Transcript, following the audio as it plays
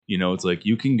You know, it's like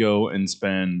you can go and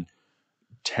spend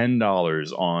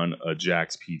 $10 on a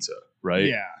Jack's pizza, right?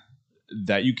 Yeah.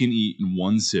 That you can eat in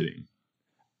one sitting.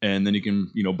 And then you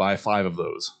can, buy 5 of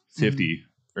those, 50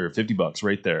 or $50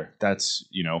 right there. That's,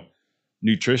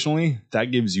 nutritionally,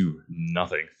 that gives you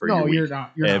nothing for your week. You're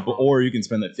not. You're not. Or you can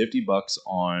spend that $50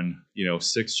 on,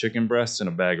 6 chicken breasts and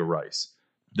a bag of rice.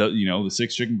 The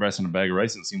 6 chicken breasts and a bag of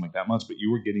rice doesn't seem like that much, but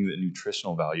you were getting the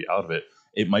nutritional value out of it.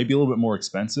 It might be a little bit more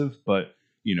expensive, but,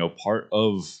 part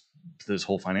of this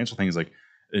whole financial thing is like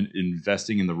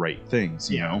investing in the right things,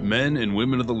 you know? Men and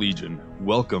women of the Legion,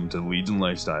 welcome to the Legion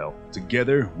Lifestyle.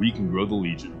 Together, we can grow the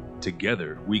Legion.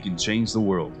 Together, we can change the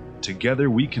world. Together,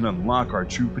 we can unlock our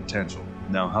true potential.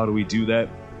 Now, how do we do that?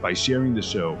 By sharing the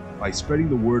show, by spreading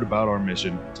the word about our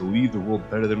mission to leave the world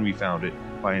better than we found it,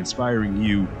 by inspiring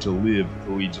you to live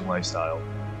the Legion lifestyle.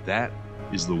 That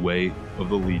is the way of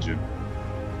the Legion.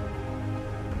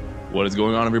 What is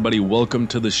going on, everybody? Welcome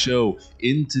to the show.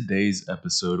 In today's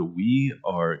episode, we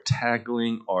are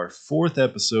tackling our 4th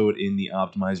episode in the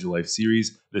Optimize Your Life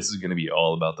series. This is going to be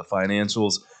all about the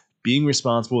financials, being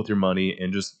responsible with your money,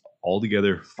 and just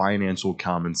altogether financial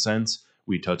common sense.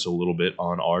 We touch a little bit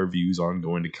on our views on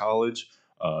going to college,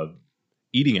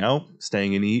 eating out,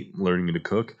 staying and eat, learning to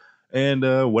cook, and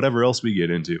whatever else we get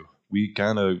into. We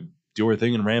kind of do our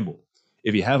thing and ramble.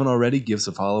 If you haven't already, give us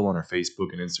a follow on our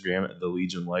Facebook and Instagram at the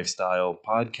Legion Lifestyle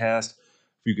Podcast.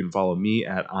 You can follow me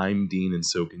at I'm Dean, and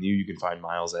so can you. You can find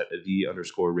Miles at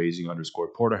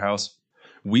the_raising_porterhouse.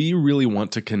 We really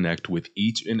want to connect with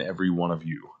each and every one of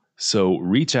you. So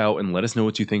reach out and let us know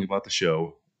what you think about the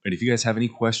show. And if you guys have any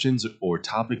questions or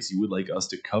topics you would like us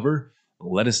to cover,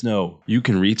 let us know. You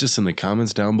can reach us in the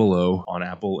comments down below on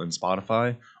Apple and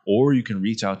Spotify, or you can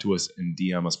reach out to us and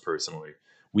DM us personally.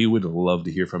 We would love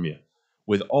to hear from you.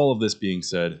 With all of this being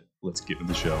said, let's get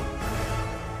into the show.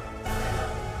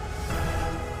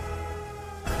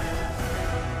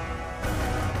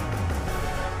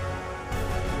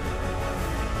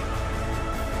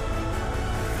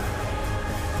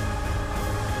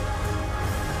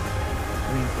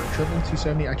 For a triple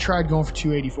 270, I tried going for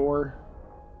 284.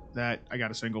 That I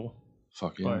got a single.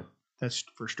 Fuck yeah. But that's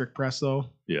for strict press, though.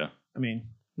 Yeah. I mean,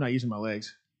 I'm not using my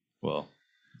legs. Well,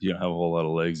 you don't have a whole lot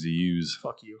of legs to use.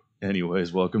 Fuck you.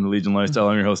 Anyways, welcome to Legion Lifestyle.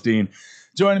 I'm your host, Dean.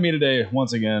 Joining me today,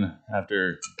 once again,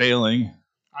 after bailing,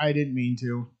 I didn't mean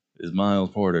to, is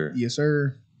Miles Porter. Yes,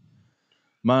 sir.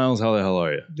 Miles, how the hell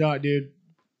are you? Dude,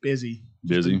 busy.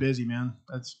 Busy? Busy, man.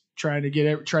 That's trying to get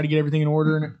everything in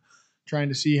order and trying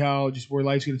to see how just where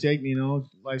life's going to take me.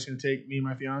 Life's going to take me and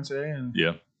my fiance, and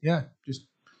yeah, just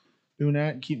doing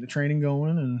that and keeping the training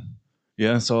going. And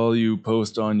yeah, I saw you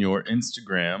post on your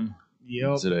Instagram.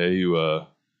 Yep. Today. You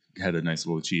had a nice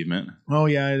little achievement. Oh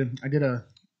yeah, I did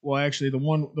actually the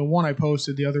one I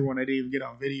posted, the other one I didn't even get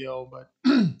on video, but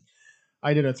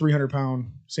I did a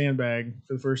 300-pound sandbag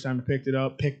for the first time. I picked it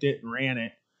and ran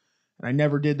it. And I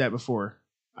never did that before.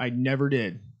 I never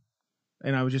did.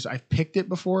 And I've picked it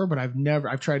before, but I've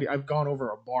gone over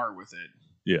a bar with it.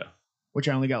 Yeah. Which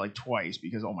I only got like twice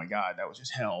because, oh my God, that was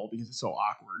just hell because it's so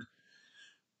awkward.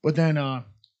 But then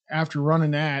after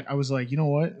running that, I was like, you know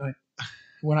what?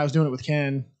 When I was doing it with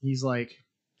Ken, he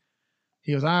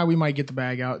goes, we might get the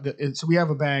bag out. So we have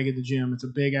a bag at the gym. It's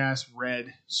a big ass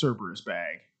red Cerberus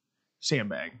bag,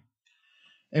 sandbag.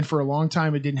 And for a long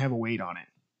time, it didn't have a weight on it.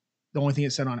 The only thing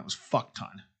it said on it was fuck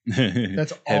ton.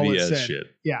 That's all Heavy it as said.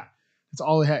 Shit. Yeah. That's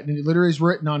all it had. And it literally is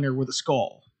written on there with a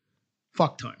skull.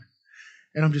 Fuck ton.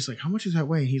 And I'm just like, how much does that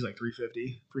weigh? And he's like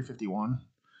 350, 351.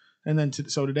 And then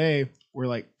so today, we're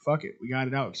like, fuck it. We got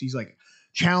it out. Because he's like,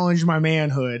 challenged my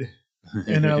manhood.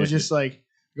 And I was just like,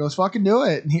 he goes, fucking do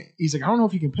it. And he's like, I don't know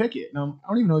if you can pick it. And I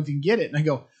don't even know if you can get it. And I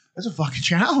go, that's a fucking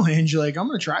challenge. Like, I'm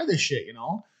going to try this shit,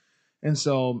 And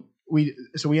so we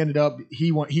ended up,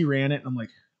 he ran it. And I'm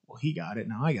like, well, he got it.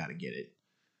 Now I got to get it.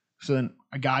 So then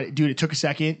I got it. Dude, it took a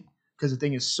second because the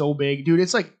thing is so big. Dude,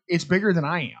 it's bigger than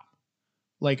I am.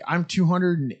 Like, I'm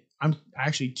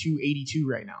actually 282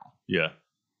 right now. Yeah.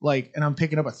 Like, and I'm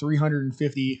picking up a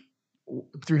 350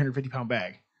 pound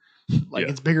bag. Like,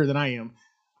 It's bigger than I am.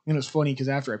 And it was funny because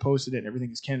after I posted it and everything,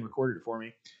 because Ken recorded it for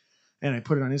me, and I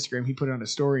put it on Instagram, he put it on a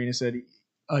story and it said,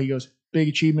 he goes, big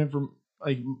achievement from,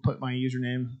 like, put my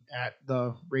username at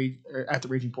the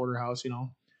Raging Porterhouse,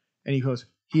 And he goes,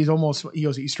 he's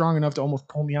strong enough to almost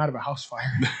pull me out of a house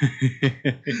fire.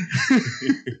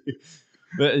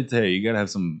 But hey, you gotta have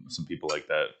some people like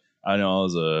that. I know I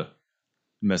was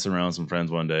messing around with some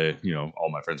friends one day.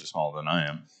 All my friends are smaller than I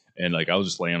am, and like I was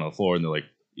just laying on the floor, and they're like,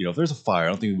 if there's a fire, I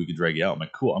don't think we could drag you out. I'm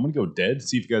like, cool. I'm gonna go dead.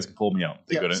 See if you guys can pull me out.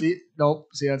 They couldn't. See,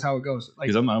 that's how it goes.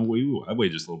 Because I weigh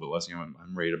just a little bit less.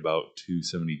 I'm right about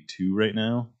 272 right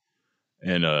now,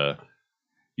 And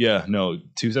yeah, no,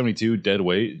 272 dead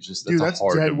weight. Just Dude, that's that's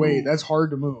hard to dead weight. move. That's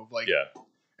hard to move. Like, Yeah,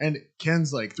 and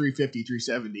Ken's like 350,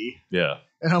 370. yeah.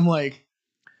 And I'm like,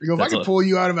 I go, if That's I could pull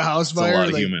you out of a house fire, a lot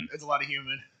of like, human. it's a lot of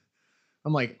human.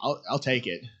 I'm like, I'll take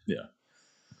it. Yeah.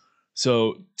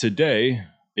 So today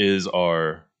is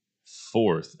our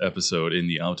 4th episode in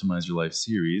the Optimize Your Life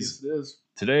series. Yes, it is.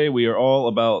 Today we are all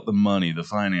about the money, the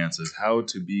finances, how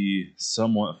to be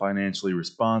somewhat financially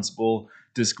responsible.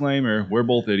 Disclaimer, we're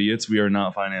both idiots. We are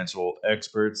not financial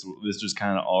experts. This is just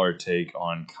kind of our take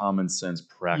on common sense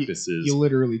practices. You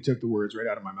literally took the words right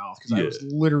out of my mouth because I Yeah. was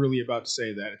literally about to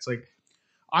say that. It's like,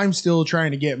 I'm still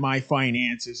trying to get my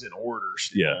finances in order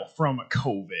still Yeah. from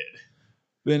COVID.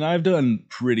 And I've done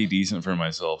pretty decent for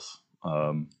myself.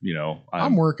 You know,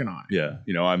 I'm working on it. Yeah,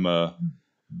 you know, I've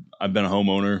been a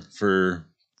homeowner for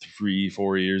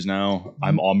 3-4 years now.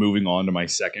 I'm all moving on to my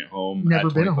second home Never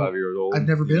at been a 25 years old. I've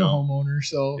never you been a know? homeowner,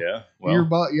 so Yeah, you're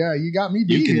well, you got me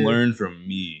beat you can here. learn from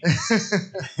me.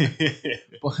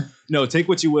 But, No, take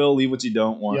what you will, leave what you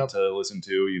don't want Yep. to listen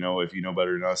to. You know, if you know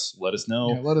better than us, let us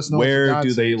know. yeah, let us know. for Where God's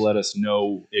do they sakes. let us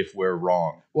know if we're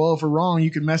wrong? Well, if we're wrong, you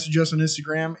can message us on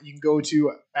Instagram. You can go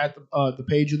to at the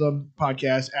page of the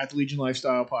podcast at the Legion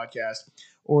Lifestyle Podcast,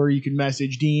 or you can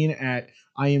message Dean at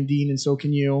I am Dean and so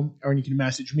can you, or you can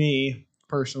message me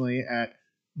personally at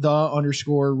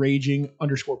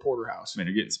 _raging_porterhouse. Man,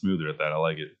 you're getting smoother at that. I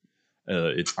like it.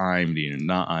 It's I'm Dean,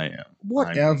 not I am.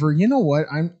 Whatever. You know what?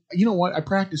 I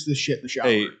practice this shit in the shower.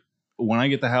 Hey, when I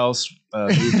get the house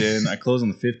moved in, I close on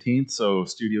the 15th, so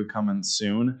studio coming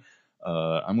soon.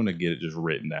 I'm gonna get it just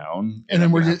written down, And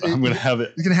then I'm gonna have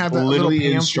it It's gonna have that literally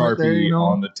little in pamphlet Sharpie there, you know?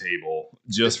 on the table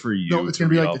just for you. No, it's to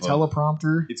gonna be read like the off of.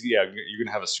 teleprompter. You're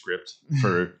gonna have a script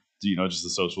for just the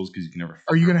socials because you can never.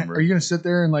 Are you remember. gonna sit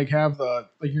there and like have the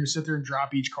you're gonna sit there and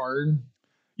drop each card?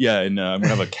 Yeah, and I'm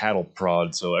gonna have a cattle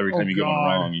prod, so every time Oh, you get one God.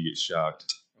 wrong, you get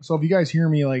shocked. So if you guys hear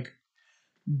me like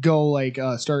go like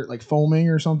start like foaming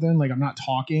or something, like I'm not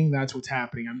talking, that's what's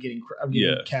happening. I'm getting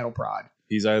Yeah. cattle prod.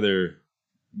 He's either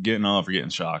getting off or getting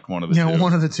shocked. One of the two.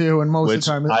 One of the two, and most Which of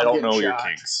the time I I'm don't getting know your shocked.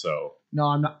 kinks, so No,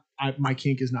 I'm not. My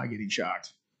kink is not getting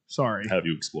shocked. Sorry, have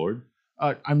you explored?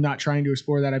 I'm not trying to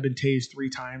explore that. I've been tased 3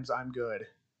 times. I'm good.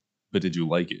 But did you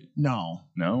like it? No.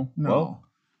 No. No. Well,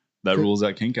 that Good. rules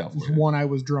that kink out for you. One, I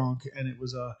was drunk, and it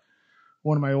was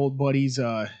one of my old buddies'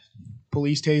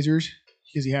 police tasers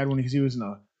because he had one because he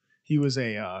was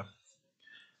a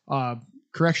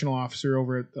correctional officer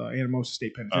over at the Anamosa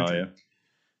State Oh Penitentiary. yeah.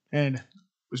 And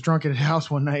was drunk at a house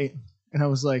one night, and I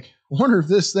was like, I wonder if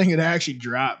this thing had actually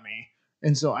dropped me.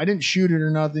 And so I didn't shoot it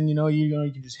or nothing. You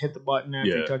can just hit the button after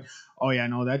you Yeah. touch. Oh yeah,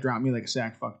 no, that dropped me like a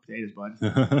sack of fucking potatoes,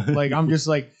 bud. Like I'm just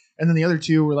like, and then the other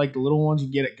two were like the little ones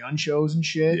you get at gun shows and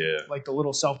shit. Yeah. Like the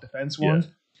little self-defense Yeah. ones.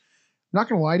 I'm not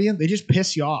gonna lie to you, they just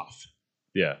piss you off.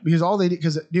 Yeah. Because all they did,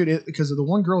 because of the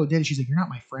one girl that did it, she's like, you're not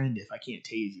my friend if I can't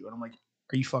tase you. And I'm like,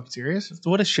 are you fucking serious?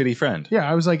 What a shitty friend. Yeah,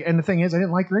 I was like, and the thing is, I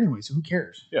didn't like her anyway, so who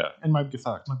cares? Yeah. And my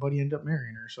fucked. buddy ended up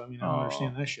marrying her, so I mean, I don't Aw.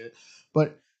 understand that shit.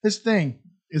 But this thing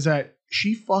is that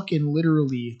she fucking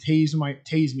literally tased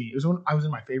me. It was when I was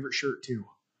in my favorite shirt too,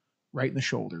 right in the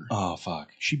shoulder. Oh fuck.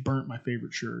 She burnt my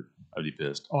favorite shirt. I'd be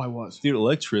pissed. Oh, I was, Dude,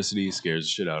 electricity scares the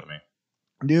shit out of me.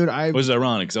 dude. Which is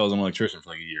ironic because I was an electrician for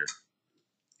like a year.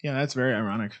 Yeah, that's very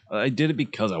ironic. I did it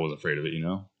because I was afraid of it, you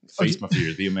know? Face my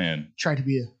fears, be a man. Tried to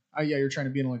be you're trying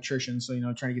to be an electrician, so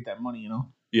trying to get that money,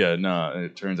 Yeah, nah,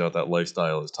 it turns out that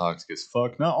lifestyle is toxic as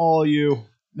fuck. Not all of you.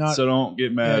 Not So don't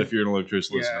get mad Yeah. if you're an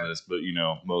electrician listening Yeah. to this, but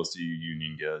most of you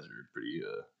union guys are pretty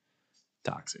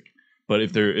toxic. But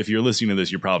if you're listening to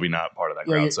this, you're probably not part of that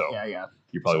crowd, so yeah.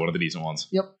 you're probably one of the decent ones.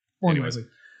 Yep. More than Anyways.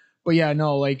 likely. But yeah,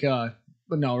 no, like,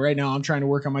 but no, right now I'm trying to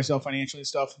work on myself financially and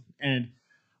stuff. And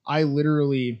I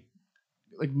literally,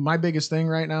 like, my biggest thing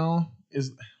right now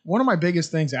is one of my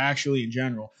biggest things actually in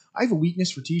general. I have a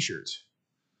weakness for t-shirts.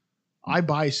 I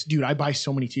buy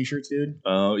so many t-shirts, dude.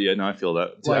 Oh yeah, no, I feel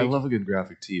that. Dude, I Like- love a good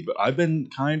graphic tee, but I've been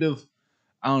kind of,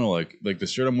 I don't know, like the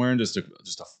shirt I'm wearing, just a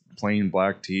plain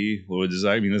black tee. This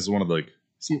is one of the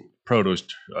See, proto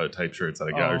type shirts that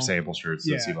I got, Oh, or sample shirts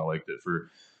yeah. to see if I liked it for,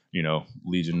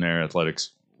 Legionnaire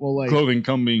Athletics well, like, clothing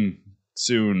coming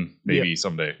soon, maybe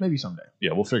someday. maybe someday.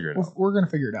 Yeah, we'll figure it out. We're going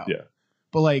to figure it out. Yeah.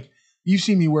 But like, you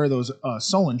see me wear those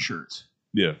Sullen shirts.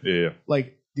 Yeah.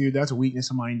 Like, dude, that's a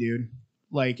weakness of mine, dude.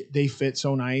 Like, they fit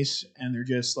so nice, and they're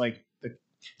just like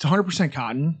it's 100%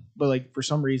 cotton, but like for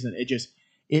some reason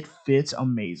it fits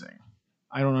amazing.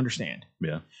 I don't understand.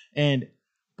 Yeah.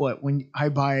 But when I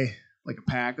buy like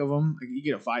a pack of them, like you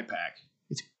get a 5-pack,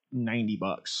 it's $90.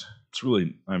 It's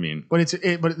really,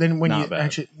 But then when Not you bad.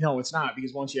 actually, no, it's not,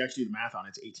 because once you actually do the math on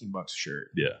it, it's $18 a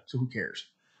shirt. yeah. So who cares?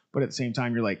 But at the same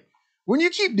time, you're like, When you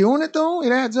keep doing it though,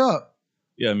 it adds up.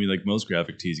 Yeah, I mean, like most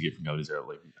graphic tees you get from companies are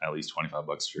like at least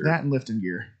 $25 a shirt. That and lifting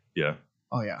gear. Yeah.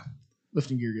 Oh yeah,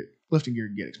 lifting gear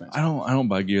can get expensive. I don't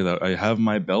buy gear that I have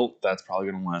my belt that's probably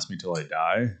gonna last me till I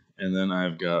die, and then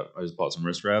I just bought some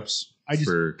wrist wraps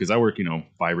because I work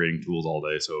vibrating tools all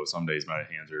day, so some days my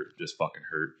hands are just fucking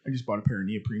hurt. I just bought a pair of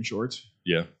neoprene shorts.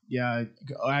 Yeah. Yeah,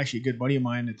 actually, a good buddy of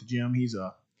mine at the gym. He's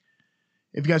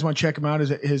if you guys want to check him out,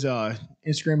 his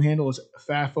Instagram handle is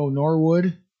Fafo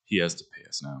Norwood. He has to pay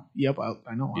us now. Yep,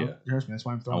 I know. Yeah. Trust me, that's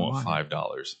why I'm throwing. I want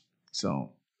 $5.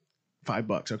 So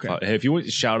 $5. Okay. Hey, if you want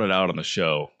to shout it out on the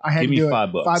show, I had give to me do it.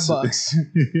 $5.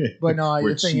 $5. But no,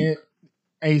 We're the thing cheap. is,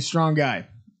 a strong guy.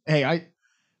 Hey, I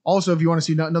also, if you want to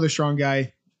see another strong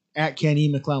guy, at Kenny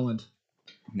McClelland.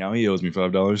 Now he owes me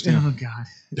 $5 too. Oh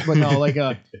God. But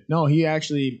no, no, he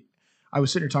actually. I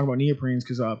was sitting here talking about neoprenes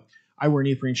because I wear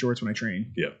neoprene shorts when I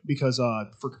train. Yeah. Because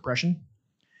for compression,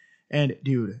 and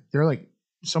dude, they're like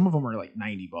some of them are like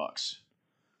 $90. Well, I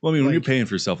mean, when Like- you're paying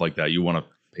for stuff like that, you want to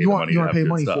pay You the want money. to have pay good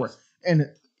money stuff. for it.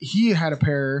 And he had a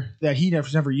pair that he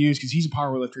never used because he's a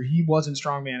power lifter. He wasn't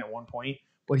strongman at one point,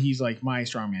 but he's like, my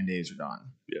strongman days are done.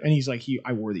 Yeah. And he's like,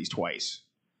 I wore these twice.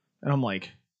 And I'm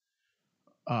like,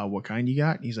 what kind you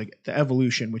got? And he's like, the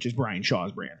Evolution, which is Brian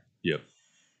Shaw's brand. Yep.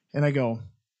 And I go,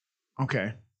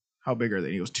 okay, how big are they?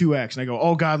 And he goes, 2X. And I go,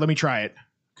 oh God, let me try it.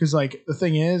 Because like the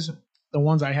thing is, the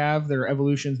ones I have that are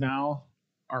Evolutions now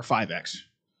are 5X.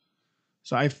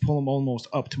 So I pull them almost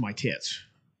up to my tits.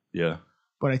 Yeah.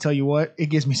 But I tell you what, it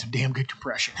gives me some damn good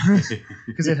compression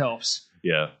because it helps.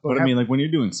 Yeah. But But I mean, like when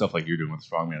you're doing stuff like you're doing with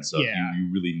strongman stuff, Yeah.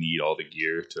 you really need all the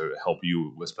gear to help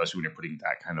you, especially when you're putting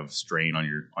that kind of strain on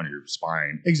your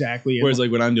spine. Exactly. Whereas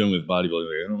like when I'm doing with bodybuilding,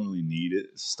 like, I don't really need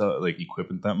it stuff like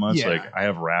equipment that much. Yeah. Like I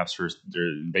have wraps for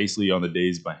basically on the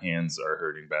days my hands are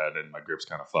hurting bad and my grip's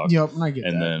kind of fucked. Yep, and I get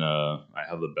And that. then I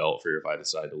have the belt for if I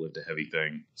decide to lift a heavy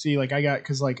thing. See, like I got,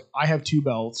 because like I have 2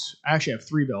 belts. I actually have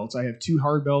 3 belts. I have 2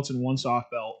 hard belts and 1 soft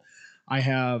belt. I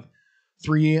have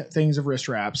 3 things of wrist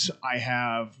wraps. I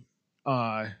have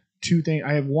 2 things.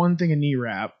 I have 1 thing of knee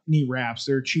wraps.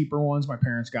 They're cheaper ones. My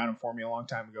parents got them for me a long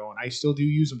time ago, and I still do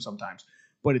use them sometimes.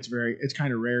 But it's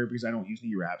kind of rare because I don't use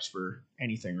knee wraps for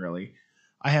anything really.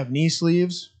 I have knee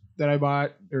sleeves that I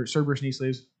bought. They're Cerberus knee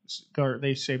sleeves.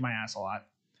 They save my ass a lot.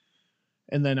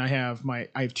 And then I have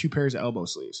 2 pairs of elbow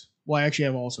sleeves. Well, I actually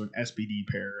have also an SBD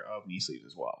pair of knee sleeves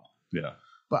as well. Yeah.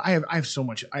 But I have so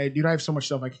much. I have so much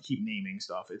stuff. I can keep naming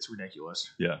stuff. It's ridiculous.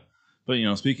 Yeah. But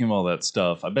speaking of all that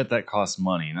stuff, I bet that costs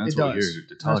money, and that's It what does. you're here to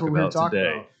That's talk what we're about gonna talk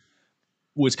today. about.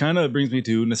 Which kind of brings me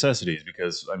to necessities,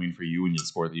 because I mean, for you and the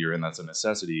sport that you're in, that's a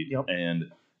necessity. Yep.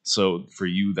 And so for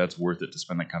you, that's worth it to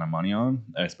spend that kind of money on,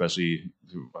 especially.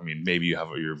 I mean, maybe you've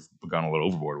gone a little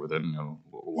overboard with it.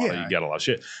 You got a lot of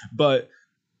shit, but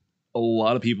a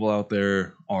lot of people out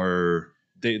there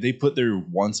they put their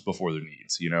wants before their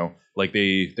needs. Like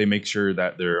they make sure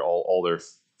that they're all their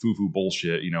foo-foo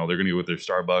bullshit. They're going to go with their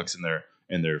Starbucks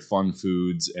and their fun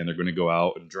foods, and they're going to go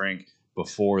out and drink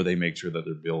before they make sure that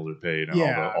their bills are paid and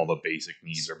Yeah. all the basic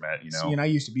needs are met. See, and I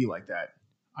used to be like that.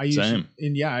 Same.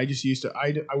 I just used to.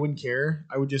 I wouldn't care.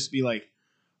 I would just be like,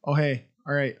 oh hey,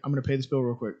 all right, I'm gonna pay this bill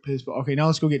real quick. Pay this bill. Okay, now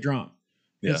let's go get drunk.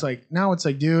 Yeah. It's like now it's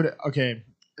like, dude. Okay,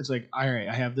 it's like, all right,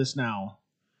 I have this now.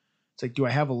 It's like, do I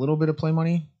have a little bit of play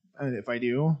money? And if I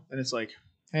do, then it's like,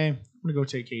 hey, I'm gonna go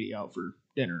take Katie out for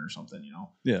dinner or something.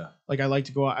 Yeah. Like I like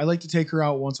to go out. I like to take her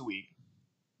out once a week.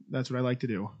 That's what I like to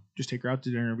do. Just take her out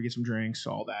to dinner. We get some drinks,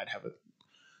 all that. Have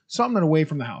something away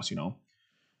from the house,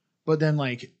 But then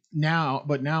now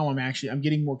I'm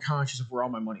getting more conscious of where all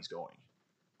my money's going,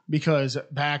 because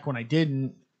back when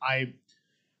COVID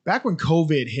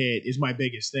hit is my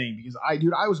biggest thing, because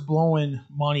I was blowing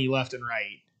money left and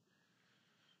right,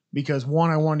 because one,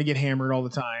 I wanted to get hammered all the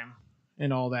time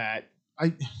and all that.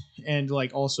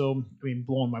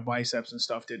 Blowing my biceps and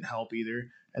stuff didn't help either.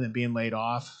 And then being laid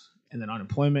off, and then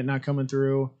unemployment not coming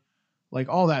through, like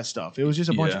all that stuff. It was just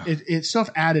a bunch of it stuff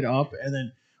added up, and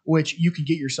then which you can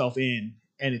get yourself in,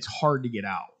 and it's hard to get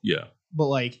out. Yeah.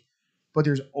 But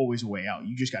there's always a way out.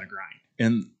 You just got to grind.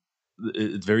 And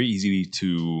it's very easy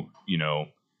to,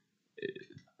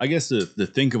 I guess to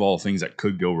think of all things that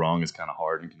could go wrong is kind of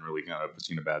hard, and can really kind of put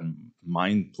you in a bad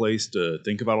mind place to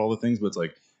think about all the things. But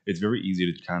it's very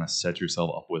easy to kind of set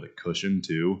yourself up with a cushion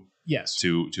too. Yes.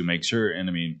 To make sure. And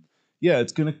I mean, yeah,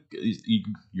 it's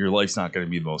your life's not going to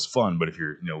be the most fun, but if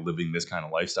you're, living this kind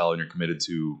of lifestyle and you're committed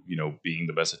to, being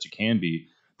the best that you can be,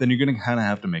 then you're going to kind of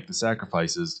have to make the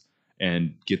sacrifices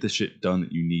and get the shit done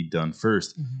that you need done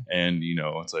first. Mm-hmm. And,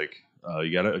 it's like,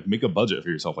 you got to make a budget for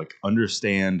yourself, like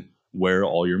understand where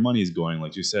all your money is going.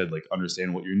 Like you said, like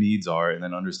understand what your needs are, and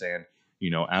then understand,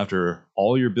 after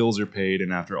all your bills are paid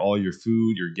and after all your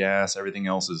food, your gas, everything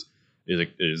else is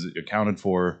accounted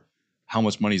for, how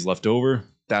much money's left over,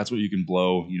 that's what you can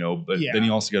blow, but then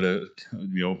you also got to,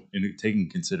 take in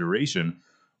consideration,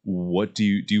 what do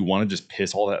you want to just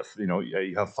piss all that,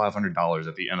 you have $500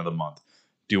 at the end of the month.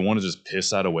 Do you want to just piss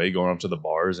that away going up to the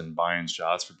bars and buying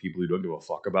shots for people who don't give a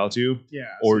fuck about you? Yeah.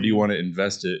 Or do you want to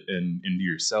invest it into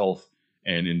yourself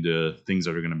and into things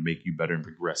that are going to make you better and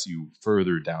progress you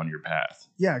further down your path?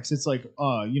 Yeah, because it's like,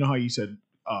 how you said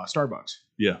Starbucks.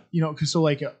 Yeah. Because so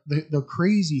like the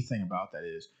crazy thing about that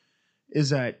is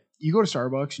that you go to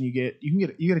Starbucks and you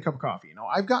get a cup of coffee.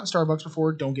 I've gotten Starbucks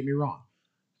before. Don't get me wrong.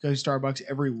 Go to Starbucks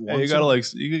every once.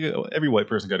 Every white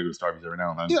person got to go to Starbucks every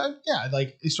now and then. Yeah,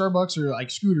 like Starbucks or like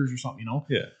Scooters or something,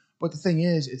 Yeah. But the thing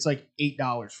is, it's like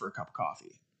 $8 for a cup of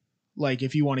coffee. Like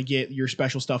if you want to get your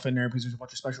special stuff in there because there's a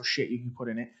bunch of special shit you can put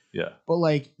in it. Yeah.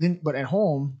 But at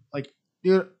home, like,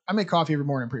 dude, I make coffee every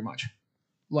morning pretty much,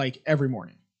 like every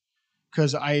morning,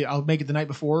 because I'll make it the night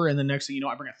before, and the next thing you know,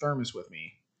 I bring a thermos with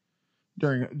me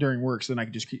during work, so then I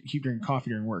can just keep drinking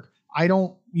coffee during work. I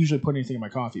don't usually put anything in my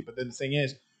coffee, but then the thing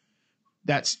is,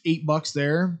 that's $8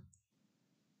 there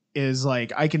is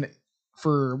like, I can,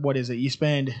 for what is it? You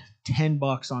spend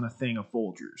 $10 on a thing of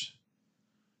Folgers.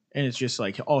 And it's just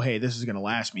like, oh, hey, this is going to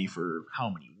last me for how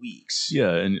many weeks?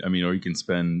 Yeah. And or you can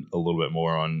spend a little bit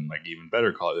more on like even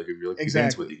better coffee. Like if you're like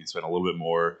exactly. You can spend a little bit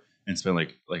more and spend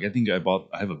like I think I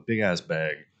have a big ass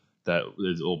bag that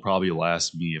will probably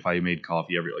last me if I made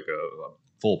coffee every like a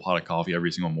full pot of coffee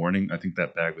every single morning. I think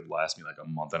that bag would last me like a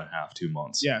month and a half, 2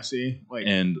 months. Yeah. See, like,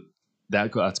 and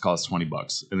that's cost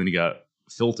 $20, and then you got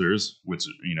filters, which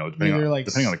depending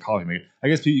on the coffee maker. I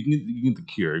guess you can get the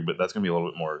Keurig, but that's gonna be a little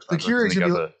bit more expensive. The Keurig's got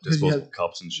the disposable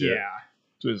cups and shit. Yeah.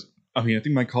 So I think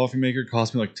my coffee maker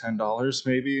cost me like $10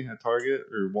 maybe at Target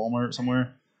or Walmart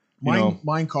somewhere.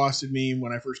 Mine costed me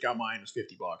when I first got mine was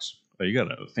 $50. Oh, you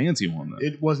got a fancy one though.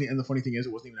 It wasn't, and the funny thing is,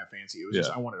 it wasn't even that fancy. It was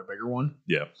just I wanted a bigger one.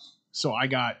 Yeah. So I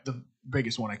got the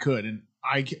biggest one I could, and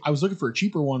I was looking for a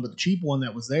cheaper one, but the cheap one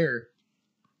that was there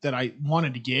that I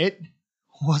wanted to get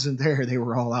wasn't there. They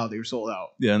were all out. They were sold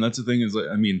out. Yeah, and that's the thing is, like,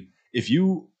 if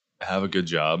you have a good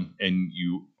job and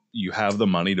you have the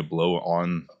money to blow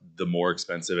on the more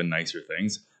expensive and nicer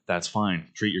things, that's fine.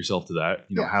 Treat yourself to that.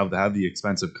 Have the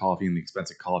expensive coffee and the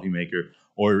expensive coffee maker.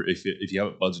 Or if you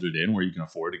have it budgeted in where you can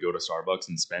afford to go to Starbucks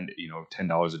and spend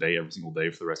 $10 a day every single day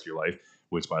for the rest of your life,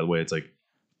 which by the way, it's like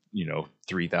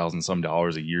 $3,000 some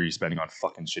dollars a year you're spending on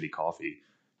fucking shitty coffee.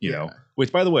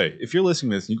 Which, by the way, if you're listening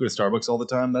to this and you go to Starbucks all the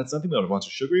time, that's nothing but a bunch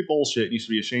of sugary bullshit. You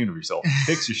should be ashamed of yourself.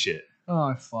 Fix your shit.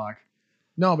 Oh, fuck.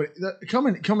 No, but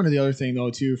coming to the other thing, though,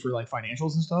 too, for like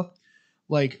financials and stuff,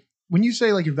 like when you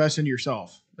say like invest into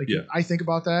yourself, like I think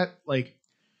about that, like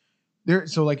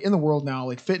so like in the world now,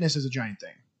 like fitness is a giant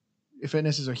thing.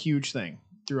 Fitness is a huge thing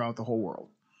throughout the whole world.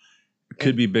 It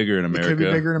could be bigger in America. It could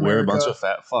be bigger in America. We're a bunch of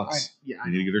fat fucks. We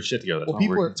need to get our shit together.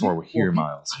 That's why we're here,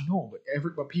 Miles. I know,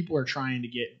 but people are trying to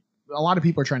get. A lot of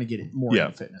people are trying to get it more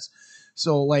into fitness.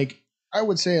 So, like, I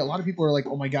would say a lot of people are like,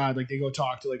 "Oh my god!" Like, they go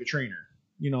talk to like a trainer.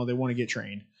 They want to get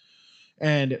trained,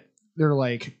 and they're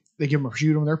like, they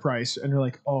shoot them their price, and they're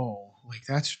like, "Oh, like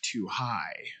that's too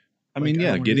high."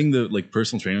 Getting the like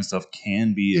personal training stuff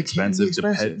can be expensive,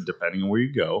 depending on where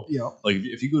you go. Yeah. Like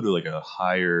if you go to like a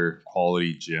higher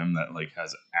quality gym that like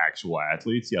has actual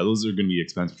athletes, those are going to be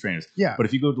expensive trainers. Yeah. But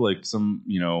if you go to like some,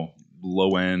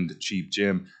 low end cheap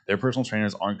gym, their personal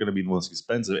trainers aren't going to be the most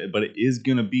expensive, but it is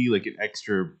going to be like an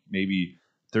extra maybe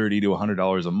 $30 to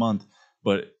 $100 a month.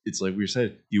 But it's like we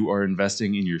said, you are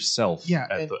investing in yourself at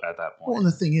that point. Well, and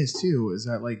the thing is too, is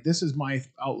that like, this is my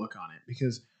outlook on it,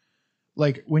 because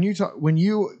like when you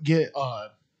get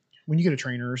a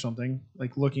trainer or something,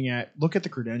 like look at the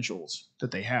credentials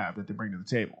that they have that they bring to the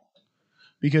table,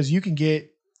 because you can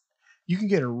get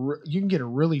a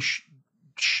really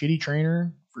shitty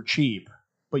trainer for cheap,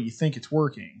 but you think it's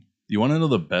working. You want to know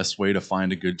the best way to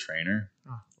find a good trainer?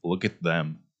 Look at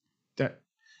them.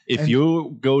 If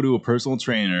you go to a personal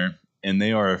trainer and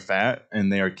they are fat and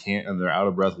they're out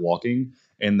of breath walking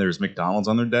and there's McDonald's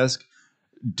on their desk,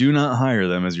 do not hire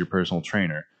them as your personal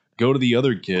trainer. Go to the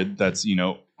other kid that's,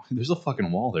 there's a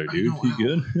fucking wall there, dude. You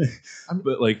good?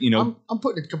 But like, I'm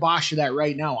putting a kibosh to that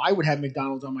right now. I would have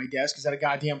McDonald's on my desk. Is that a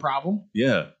goddamn problem?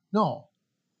 Yeah. No.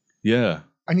 Yeah.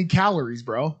 I need calories,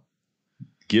 bro.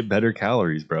 get better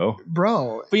calories, bro.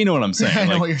 bro. But you know what I'm saying? I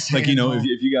know like, what you're saying, like you know, bro.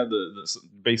 if you got the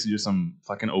basically just some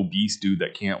fucking obese dude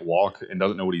that can't walk and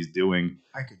doesn't know what he's doing,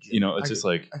 I could, gym, you know, it's I just could,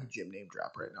 like I could gym name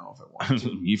drop right now if I wanted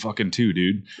to. me fucking too,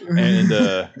 dude. And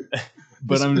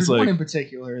but I'm just there's one in like,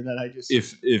 particular that I just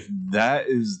if that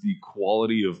is the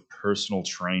quality of personal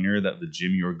trainer that the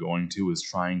gym you're going to is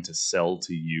trying to sell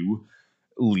to you,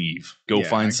 leave. Go Yeah,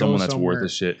 find go someone that's worth somewhere. a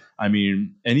shit. I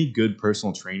mean, any good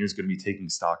personal trainer is going to be taking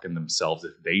stock in themselves.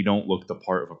 If they don't look the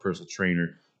part of a personal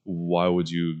trainer, why would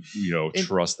you And-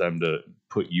 trust them to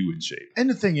put you in shape? And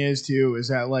the thing is too is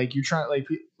that like you try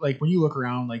like when you look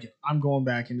around, like I'm going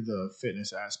back into the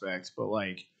fitness aspects, but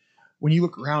like when you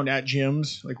look around at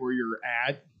gyms, like where you're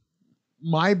at,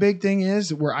 my big thing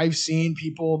is where I've seen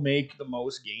people make the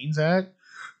most gains at.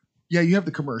 Yeah, you have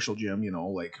the commercial gym, you know,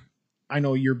 like I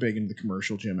know you're big into the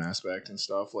commercial gym aspect and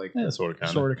stuff, like Yeah, sort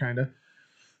of, kind of.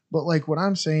 But like what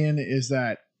I'm saying is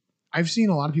that I've seen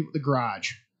a lot of people at the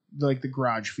garage, like the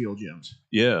garage field gyms.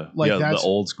 Yeah, Like, yeah, the that's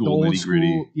old The school old nitty gritty.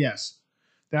 school, yes.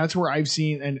 That's where I've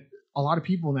seen, and a lot of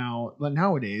people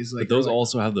nowadays, like But those are like,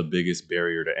 also have the biggest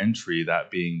barrier to entry,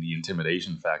 that being the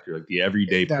intimidation factor. Like the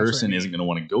everyday That's what I person mean. isn't going to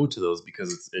want to go to those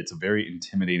because it's a very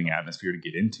intimidating atmosphere to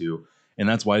get into, and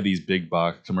that's why these big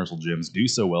box commercial gyms do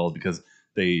so well, because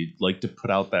they like to put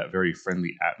out that very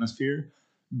friendly atmosphere.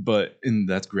 And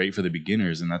that's great for the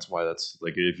beginners, and that's why that's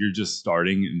like if you're just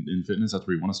starting in fitness, that's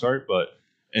where you want to start.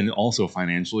 And also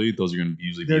financially, those are going to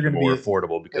usually be They're the gonna more be-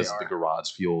 affordable because they the are.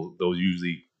 garage feel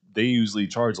they usually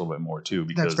charge a little bit more too,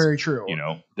 because that's very true.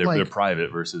 they're Like-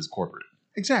 private versus corporate.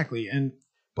 Exactly.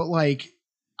 But like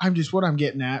what I'm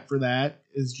getting at for that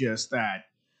is just that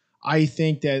I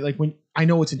think that like when I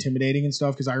know it's intimidating and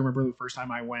stuff, because I remember the first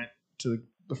time I went to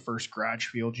the first garage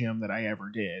field gym that I ever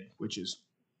did, which is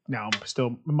now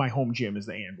still my home gym is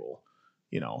the Anvil,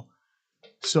 you know.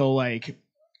 So like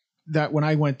that when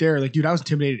I went there, like dude, I was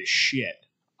intimidated as shit.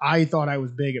 I thought I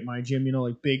was big at my gym, you know,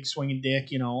 like big swinging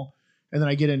dick, you know. And then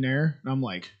I get in there and I'm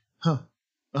like,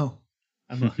 oh,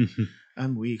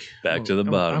 I'm weak. Back to the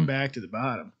bottom. I'm back to the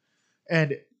bottom.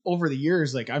 And over the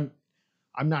years, like I'm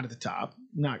not at the top.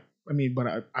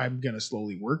 But I'm gonna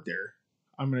slowly work there.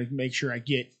 I'm gonna make sure I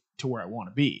get to where I want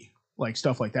to be. Like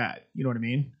stuff like that. You know what I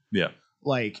mean? Yeah.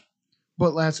 Like,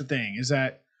 but that's the thing is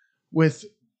that with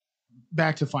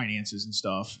back to finances and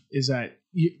stuff is that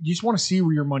you just want to see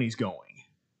where your money's going.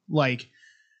 Like,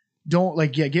 don't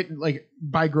get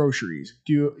buy groceries.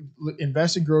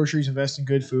 Invest in groceries, invest in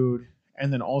good food,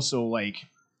 and then also like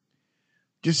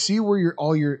just see where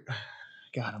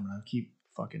God, I'm gonna keep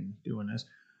fucking doing this.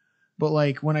 But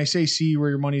like when I say see where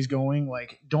your money's going,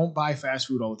 like don't buy fast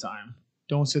food all the time.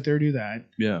 Don't sit there and do that.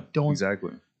 Yeah. Don't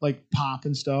exactly. like pop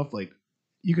and stuff. Like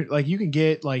you can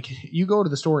get like you go to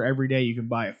the store every day. You can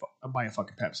buy a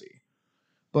fucking Pepsi.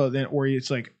 But then, or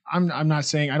it's like I'm not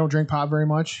saying I don't drink pop very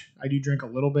much. I do drink a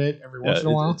little bit every once in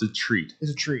a while. It's a treat. It's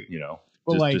a treat.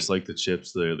 But But just like the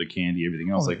chips, the candy,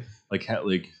 everything else. Like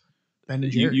Ben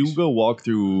and you Jerry's. go walk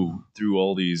through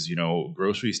all these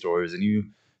grocery stores, and you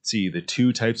see the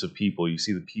two types of people. You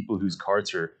see the people whose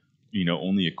carts are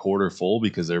only a quarter full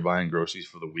because they're buying groceries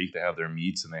for the week. They have their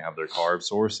meats and they have their carb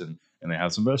source, and they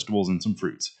have some vegetables and some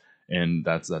fruits, and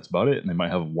that's about it. And they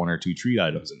might have one or two treat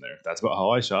items in there. That's about how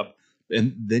I shop.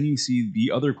 And then you see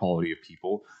the other quality of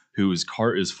people whose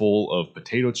cart is full of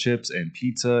potato chips and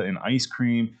pizza and ice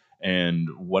cream and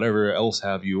whatever else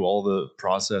have you, all the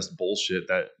processed bullshit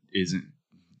that it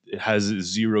has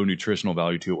zero nutritional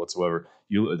value to it whatsoever.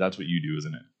 That's what you do,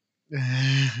 isn't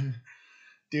it?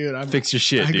 Dude, Fix your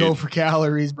shit, I dude. go for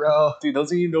calories, bro. Dude, those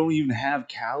don't even have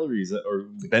calories that are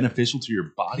beneficial to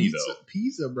your body, though.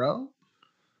 Pizza, bro.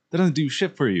 That doesn't do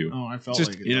shit for you. Oh, I felt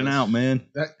Just like it in and does. out, man.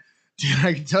 Dude,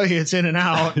 I can tell you it's in and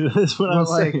out. That's what I'm But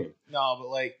like, saying. no, but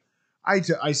like, I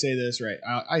say this right.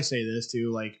 I say this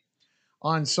too. Like,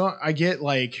 on some, I get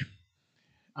like,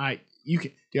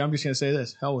 dude. I'm just gonna say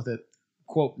this. Hell with it.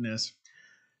 Quoting this.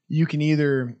 You can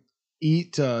either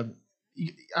eat.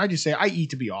 I just say I eat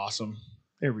to be awesome.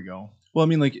 There we go. Well, I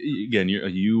mean, like, again,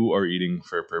 you are eating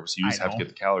for a purpose. You just I have to know. get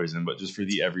the calories in. But just for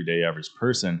the everyday average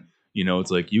person, it's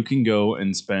like you can go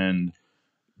and spend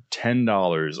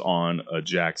 $10 on a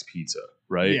Jack's Pizza,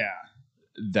 right? Yeah.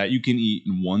 That you can eat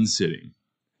in one sitting,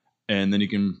 and then you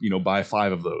can buy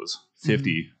 5 of those,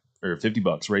 50 or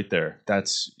 $50 right there.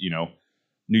 That's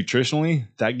nutritionally,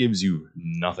 that gives you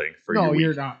nothing for your No, week.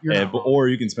 you're not. You're not. wrong. Or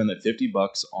you can spend that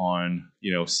 $50 on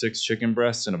 6 chicken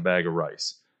breasts and a bag of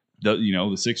rice.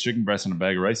 The 6 chicken breasts and a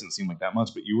bag of rice doesn't seem like that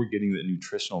much, but you were getting the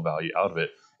nutritional value out of it.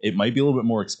 It might be a little bit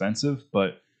more expensive,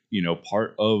 but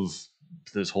part of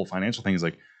this whole financial thing is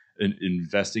like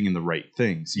investing in the right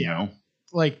things. You know,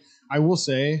 Like I will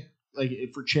say, like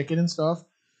for chicken and stuff.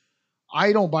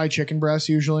 I don't buy chicken breasts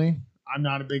usually. I'm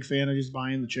not a big fan of just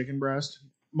buying the chicken breast.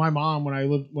 My mom, when I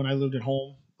lived at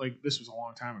home, like this was a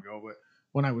long time ago, but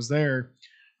when I was there,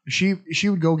 she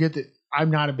would go get the.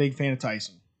 I'm not a big fan of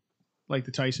Tyson, like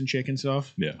the Tyson chicken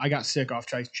stuff. Yeah. I got sick off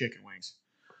Tyson chicken wings.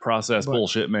 Processed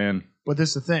bullshit, man. But this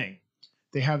is the thing.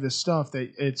 They have this stuff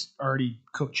that it's already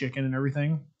cooked chicken and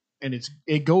everything, and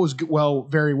it goes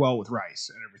very well with rice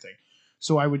and everything.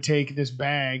 So I would take this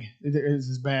bag. There's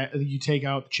this bag. You take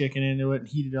out the chicken into it and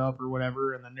heat it up or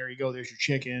whatever, and then there you go. There's your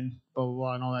chicken, blah blah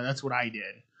blah, and all that. That's what I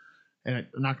did, and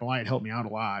I'm not gonna lie, it helped me out a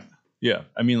lot. Yeah,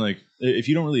 I mean, like if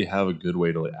you don't really have a good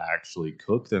way to like actually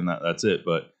cook, then that's it.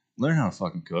 But learn how to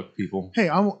fucking cook, people. Hey,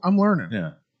 I'm learning.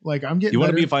 Yeah. Like I'm getting. You want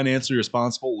to better. be financially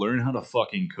responsible? Learn how to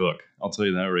fucking cook. I'll tell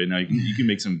you that right now. You can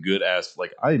make some good ass.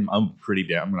 Like I'm pretty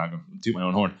damn. I'm not gonna toot my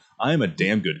own horn. I am a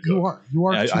damn good cook. You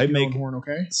are. I make horn,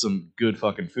 okay. Some good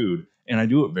fucking food, and I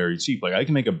do it very cheap. Like I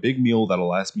can make a big meal that'll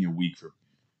last me a week for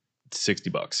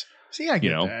 $60. See, I get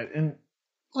that, and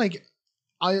like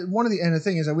one of the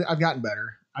thing is I've gotten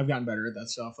better. I've gotten better at that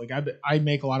stuff. Like I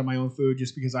make a lot of my own food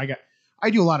just because I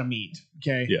do a lot of meat.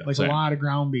 Okay. Yeah, like same. a lot of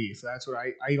ground beef. That's what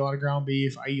I eat a lot of ground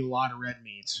beef. I eat a lot of red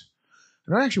meats.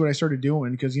 And that's actually what I started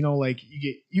doing because, like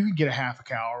you could get a half a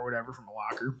cow or whatever from a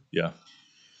locker. Yeah.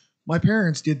 My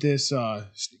parents did this,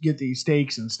 get these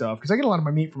steaks and stuff because I get a lot of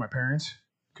my meat from my parents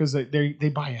because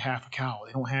they buy a half a cow.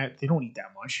 They don't eat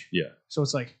that much. Yeah. So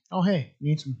it's like, oh, hey, you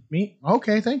need some meat?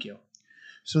 Okay. Thank you.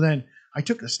 So then I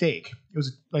took a steak. It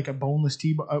was like a boneless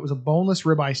it was a boneless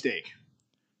ribeye steak.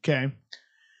 Okay.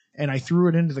 And I threw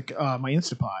it into my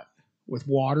Instapot with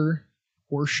water,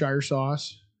 Worcestershire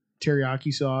sauce,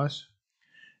 teriyaki sauce,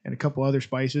 and a couple other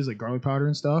spices like garlic powder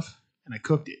and stuff. And I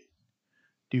cooked it.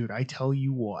 Dude, I tell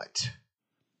you what.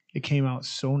 It came out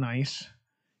so nice.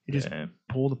 It just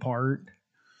pulled apart.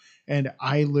 And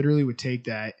I literally would take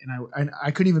that and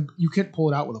I couldn't even, you couldn't pull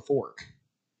it out with a fork.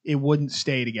 It wouldn't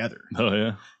stay together. Oh,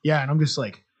 yeah? Yeah, and I'm just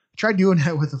like, tried doing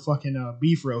that with a fucking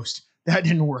beef roast. That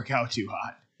didn't work out too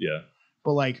hot. Yeah.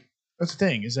 But like, that's the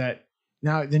thing is that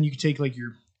now then you can take like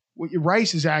your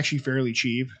rice is actually fairly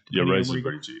cheap. Yeah, rice is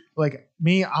pretty cheap. Like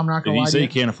me, I'm not gonna lie. If you say you you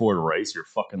can't afford rice, you're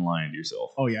fucking lying to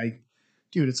yourself. Oh yeah,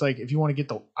 dude, it's like if you want to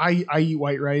get I eat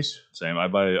white rice. Same. I'll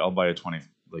buy a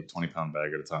 20-pound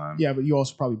bag at a time. Yeah, but you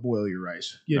also probably boil your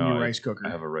rice. You have your rice cooker.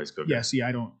 I have a rice cooker. Yeah, see,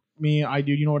 I don't. I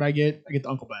do. You know what I get? I get the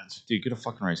Uncle Ben's. Dude, get a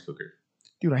fucking rice cooker.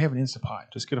 Dude, I have an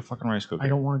Instapot. Just get a fucking rice cooker. I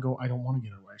don't want to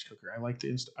get a rice cooker. I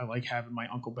like having my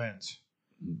Uncle Ben's.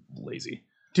 Lazy.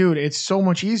 Dude, it's so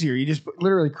much easier. You just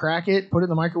literally crack it, put it in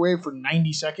the microwave for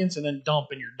 90 seconds, and then dump,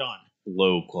 and you're done.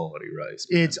 Low quality rice.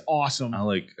 Man. It's awesome. I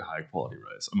like high quality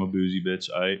rice. I'm a bougie bitch.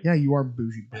 Yeah, you are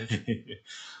bougie bitch.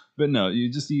 But no,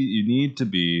 you need to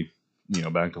be,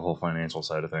 back to the whole financial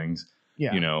side of things.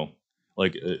 Yeah.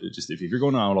 Like just if you're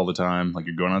going out all the time, like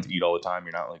you're going out to eat all the time,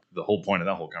 you're not like the whole point of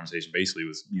that whole conversation basically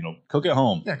was, cook at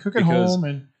home. Yeah, cook at home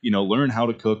and learn how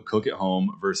to cook at home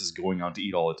versus going out to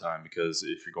eat all the time. Because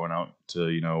if you're going out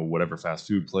to, whatever fast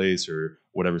food place or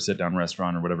whatever sit down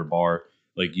restaurant or whatever bar,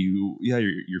 like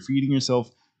you're feeding yourself,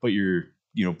 but you're,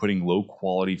 putting low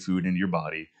quality food into your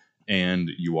body and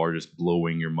you are just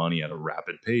blowing your money at a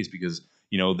rapid pace because,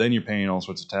 then you're paying all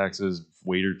sorts of taxes,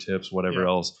 waiter tips, whatever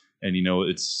else. And,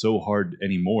 it's so hard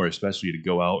anymore, especially to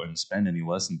go out and spend any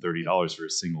less than $30 for a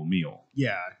single meal.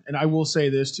 Yeah. And I will say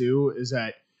this, too, is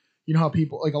that, how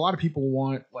people, like a lot of people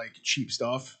want like cheap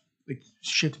stuff, like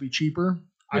shit to be cheaper.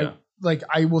 Yeah.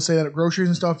 I will say that at groceries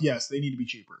and stuff, yes, they need to be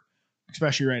cheaper,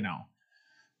 especially right now.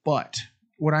 But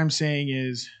what I'm saying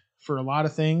is for a lot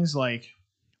of things, like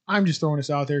I'm just throwing this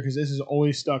out there because this has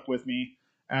always stuck with me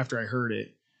after I heard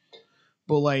it.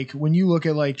 But like when you look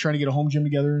at like trying to get a home gym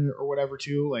together or whatever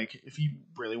too, like if you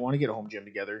really want to get a home gym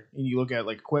together and you look at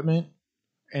like equipment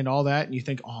and all that and you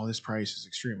think, oh, this price is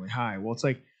extremely high. Well, it's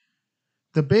like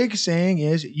the big saying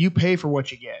is you pay for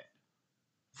what you get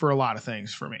for a lot of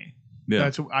things for me. Yeah.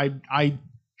 That's I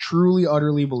truly,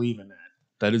 utterly believe in that.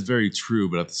 That is very true.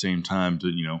 But at the same time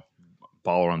to,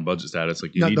 follow on budget status,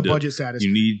 like budget status.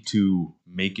 You need to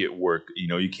make it work.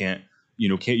 You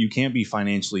can't be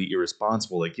financially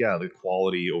irresponsible. Like, the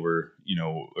quality over,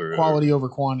 or quality over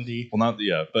quantity. Well, not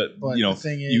but the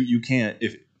thing is, you can't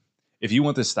if you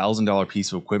want this $1,000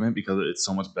 piece of equipment because it's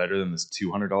so much better than this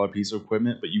 $200 piece of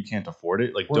equipment, but you can't afford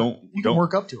it. Like, don't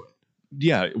work up to it.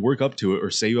 Yeah, work up to it or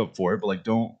save up for it, but like,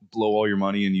 don't blow all your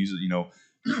money and use it.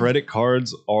 Credit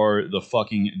cards are the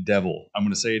fucking devil. I'm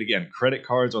going to say it again. Credit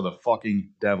cards are the fucking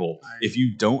devil. If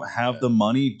you don't have the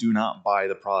money, do not buy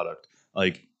the product.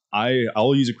 Like,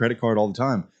 I'll use a credit card all the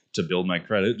time to build my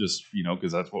credit, just,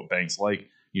 because that's what banks like.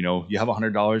 You know, you have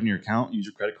 $100 in your account, use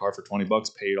your credit card for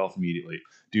 $20, pay it off immediately.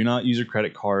 Do not use your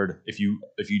credit card. If you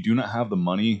do not have the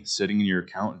money sitting in your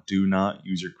account, do not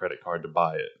use your credit card to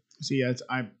buy it. See,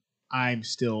 I'm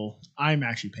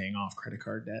actually paying off credit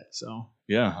card debt. So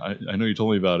yeah, I know you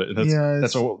told me about it.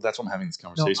 That's what I'm having this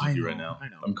conversation with you right now. I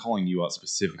know. I'm calling you out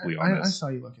specifically on this. I saw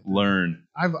you look at that. Learn.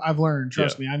 I've learned.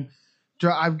 Trust me. I've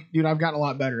gotten a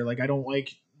lot better. Like I don't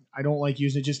like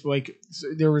using it. Just like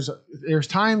there's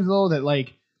times though that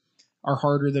like are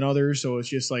harder than others. So it's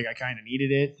just like I kind of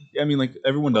needed it. I mean, like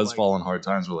everyone does fall in hard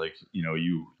times where like you know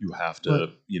you have to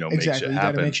make shit happen. You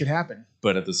got to make shit happen.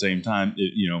 But at the same time,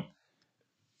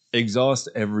 exhaust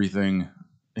everything.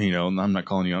 You know, and I'm not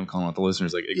calling you. I'm calling out the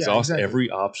listeners. Like exhaust every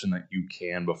option that you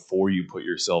can before you put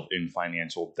yourself in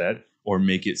financial debt or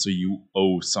make it so you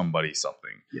owe somebody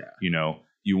something. Yeah. You know,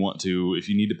 you want to, if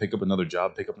you need to pick up another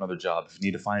job, pick up another job. If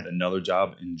you need to find another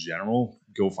job in general,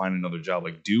 go find another job.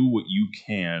 Like do what you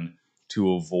can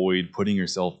to avoid putting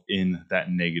yourself in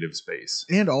that negative space.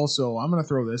 And also, I'm going to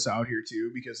throw this out here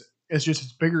too, because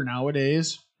it's bigger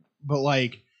nowadays, but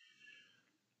like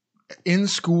in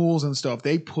schools and stuff,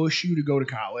 they push you to go to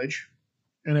college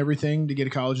and everything to get a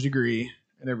college degree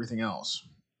and everything else.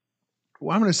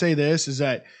 Well, I'm going to say this is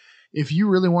that if you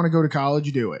really want to go to college,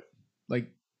 you do it. Like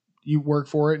you work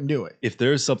for it and do it. If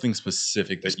there's something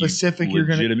specific that you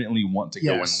legitimately want to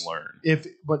go and learn.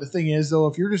 But the thing is though,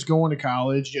 if you're just going to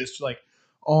college, just like,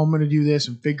 oh, I'm going to do this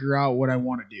and figure out what I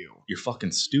want to do. You're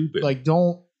fucking stupid. Like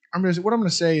what I'm going to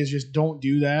say is just don't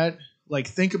do that. Like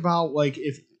think about like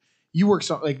if you work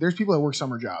like there's people that work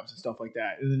summer jobs and stuff like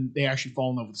that, and then they actually fall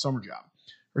in love with the summer job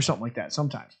or something like that.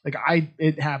 Sometimes, like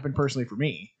it happened personally for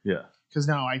me. Yeah, because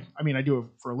now I do it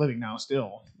for a living now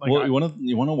still. Like well, you want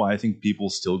to know why I think people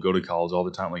still go to college all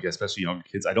the time, like especially younger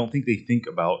kids. I don't think they think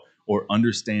about or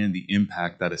understand the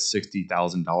impact that a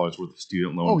 $60,000 worth of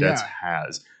student loan debts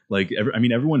has. Like,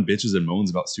 everyone bitches and moans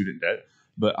about student debt,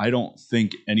 but I don't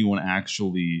think anyone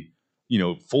actually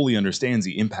fully understands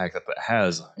the impact that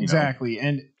has. Exactly.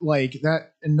 And like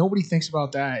that, and nobody thinks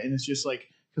about that. And it's just like,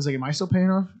 because like, am I still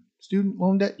paying off student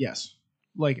loan debt? Yes.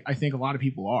 Like, I think a lot of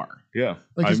people are. Yeah.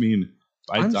 Like,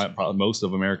 most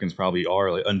of Americans probably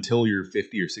are, like, until you're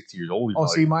 50 or 60 years old.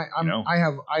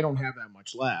 I don't have that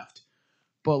much left,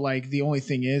 but like, the only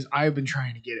thing is I've been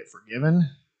trying to get it forgiven,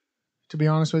 to be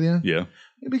honest with you. Yeah.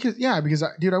 Because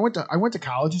dude, I went to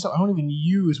college and stuff. I don't even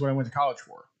use what I went to college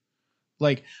for.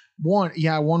 Like one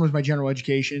was my general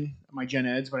education, my gen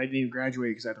eds, but I didn't even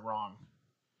graduate because I had the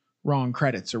wrong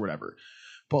credits or whatever.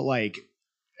 But like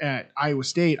at Iowa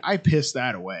State, I pissed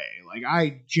that away. Like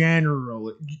I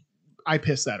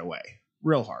pissed that away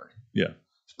real hard. Yeah.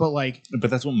 But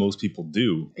that's what most people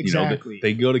do. Exactly.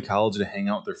 They go to college to hang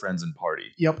out with their friends and party.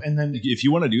 Yep. And then if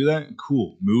you want to do that,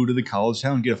 cool. Move to the college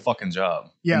town, get a fucking job.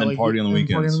 Yeah. And then party on the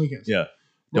weekends. Yeah.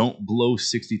 Well, don't blow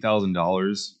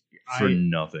 $60,000 for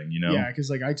nothing, Yeah, because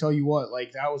like I tell you what,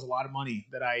 like that was a lot of money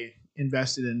that I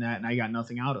invested in that and I got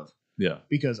nothing out of. Yeah.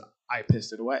 Because I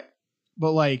pissed it away.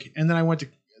 But like, and then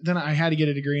I had to get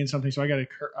a degree in something, so I got a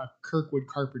Kirkwood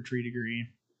carpentry degree.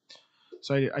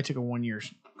 So I took a one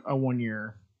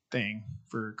year thing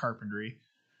for carpentry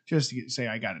just to say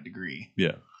I got a degree.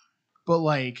 Yeah. But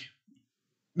like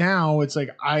now it's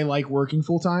like I like working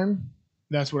full time.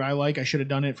 That's what I like. I should have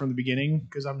done it from the beginning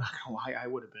because I'm not gonna lie,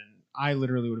 I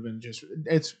literally would have been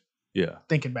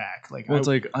thinking back. Like, well, it's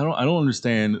like I don't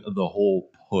understand the whole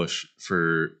push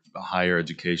for higher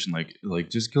education. Like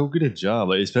just go get a job.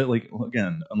 Like, it's like,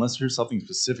 again, unless there's something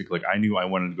specific. Like I knew I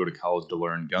wanted to go to college to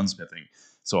learn gunsmithing,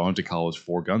 so I went to college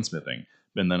for gunsmithing.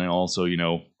 And then I also,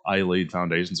 I laid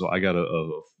foundation, so I got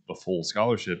a full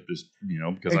scholarship just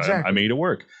because exactly. I made it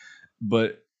work.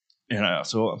 But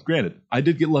so granted, I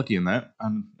did get lucky in that.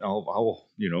 I'll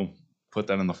put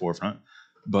that in the forefront.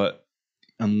 But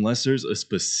unless there's a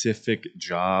specific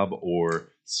job or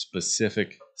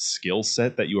specific skill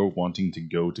set that you are wanting to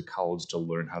go to college to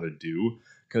learn how to do,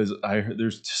 because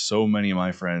there's so many of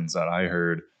my friends that I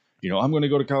heard, I'm going to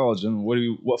go to college, and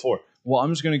what for? Well,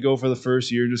 I'm just going to go for the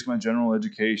first year, just my general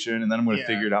education, and then I'm going to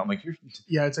figure it out. I'm like, it's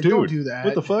like, dude, don't do that.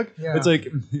 What the fuck? Yeah. It's like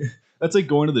that's like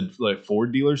going to the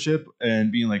Ford dealership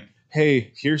and being like,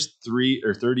 hey, here's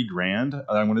 $30,000 and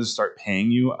I'm going to just start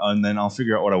paying you, and then I'll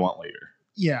figure out what I want later.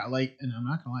 Yeah, like, and I'm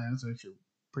not gonna lie, that's actually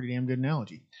a pretty damn good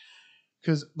analogy.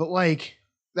 But like,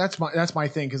 that's my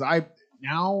thing. Because I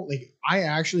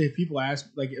actually, if people ask,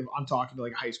 like, if I'm talking to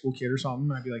like a high school kid or something,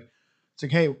 I'd be like, it's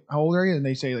like, hey, how old are you? And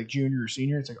they say like junior or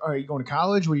senior. It's like, all right, you going to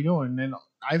college? What are you doing? And then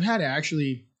I've had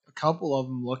actually a couple of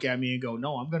them look at me and go,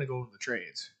 no, I'm gonna go to the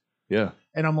trades. Yeah.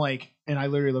 And I'm like, and I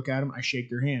literally look at them, I shake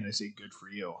their hand, I say, good for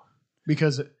you,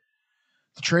 because the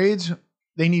trades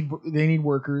they need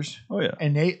workers, Oh yeah.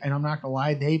 and I'm not gonna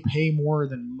lie, they pay more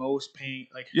than most paying.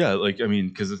 Like Yeah, like I mean,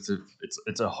 because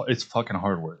it's fucking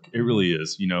hard work. It really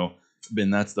is, you know.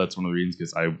 And that's one of the reasons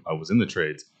because I was in the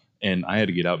trades and I had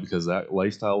to get out because that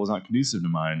lifestyle was not conducive to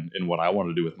mine and what I want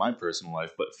to do with my personal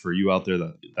life. But for you out there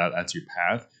that's your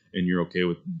path and you're okay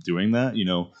with doing that, you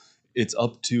know, it's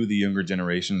up to the younger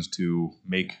generations to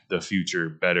make the future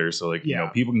better. So like, you know,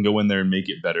 people can go in there and make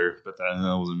it better, but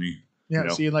that wasn't me. Yeah, you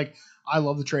know? see, like I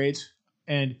love the trades,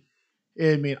 and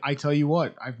I mean, I tell you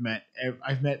what, I've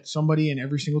met somebody in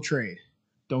every single trade.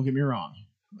 Don't get me wrong,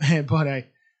 but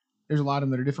there's a lot of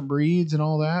them that are different breeds and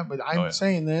all that. But I'm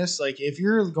saying this, like, if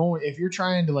you're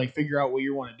trying to like figure out what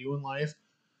you want to do in life,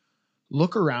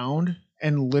 look around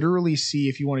and literally see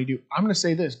if you want to do. I'm going to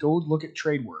say this: go look at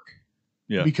trade work.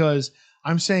 Yeah. Because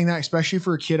I'm saying that especially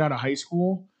for a kid out of high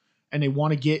school, and they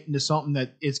want to get into something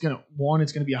that it's gonna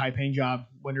be a high paying job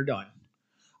when they're done.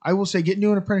 I will say get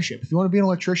into an apprenticeship. If you want to be an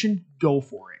electrician, go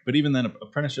for it. But even then,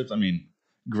 apprenticeships, I mean,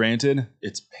 granted,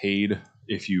 it's paid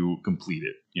if you complete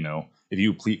it. You know, if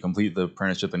you complete the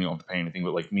apprenticeship, then you don't have to pay anything.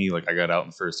 But like me, like I got out in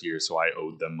the first year, so I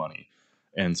owed them money.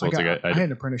 And so I had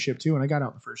an apprenticeship too, and I got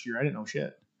out in the first year. I didn't know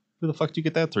shit. Who the fuck did you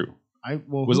get that through?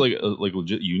 Was it like a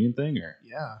legit union thing or?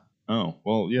 Yeah. Oh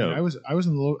well, yeah. I was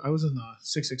in the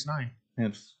 669.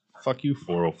 And fuck you,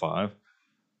 405.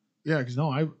 Yeah, because no,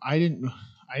 I didn't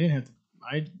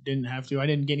have to. I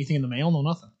didn't get anything in the mail. No,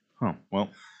 nothing. Huh. Well,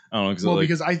 I don't know. Well,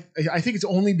 because I think it's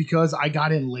only because I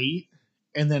got in late,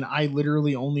 and then I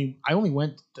literally only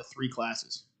went to 3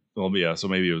 classes. Well, yeah. So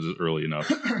maybe it was early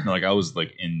enough. Like I was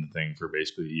like in the thing for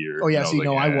basically a year. Oh yeah. See,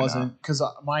 no, I wasn't because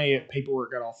my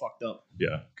paperwork got all fucked up.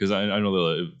 Yeah, because I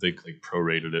know that they like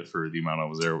prorated it for the amount I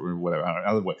was there or whatever.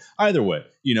 Either way,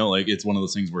 you know, like it's one of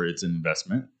those things where it's an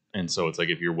investment. And so it's like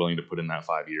if you're willing to put in that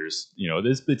 5 years, you know,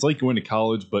 it's like going to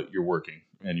college, but you're working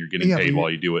and you're getting paid while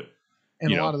you do it.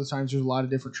 And a lot of the times, there's a lot of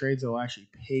different trades that will actually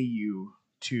pay you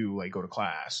to like go to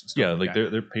class. And stuff yeah, like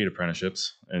they're paid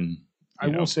apprenticeships, and I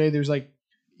will say there's like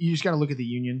you just got to look at the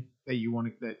union that you want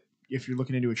to. That if you're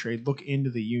looking into a trade, look into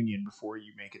the union before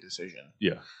you make a decision.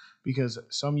 Yeah, because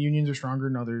some unions are stronger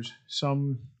than others.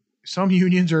 Some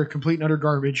unions are complete and utter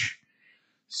garbage.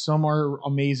 Some are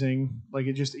amazing. Like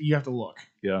you have to look.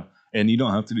 Yeah. And you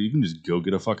don't have to you can just go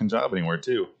get a fucking job anywhere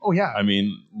too. Oh yeah. I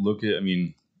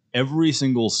mean, every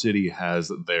single city has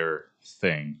their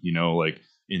thing, you know, like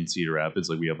in Cedar Rapids,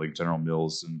 like we have like General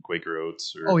Mills and Quaker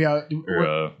Oats or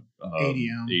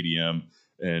ADM.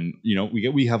 And you know,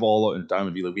 we have all in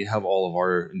Diamond V, like we have all of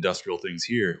our industrial things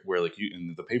here where like you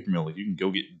in the paper mill, like you can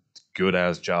go get good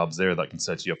ass jobs there that can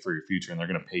set you up for your future, and they're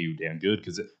going to pay you damn good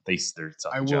because they're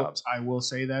tough jobs. I will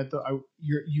say that though,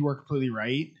 you are completely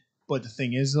right. But the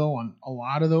thing is though, on a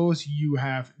lot of those,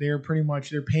 they're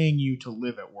paying you to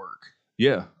live at work.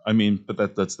 Yeah, I mean, but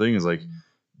that's the thing is like,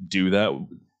 do that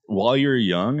while you're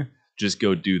young. Just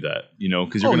go do that, you know,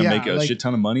 because you're going to make a shit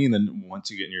ton of money, and then once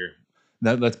you get in your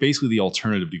that's basically the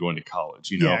alternative to going to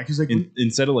college, you know. Yeah, because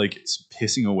instead of like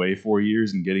pissing away 4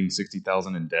 years and getting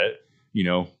 $60,000 in debt, you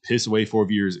know, piss away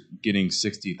 4 years getting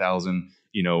 $60,000,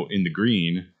 you know, in the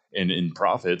green and in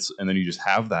profits, and then you just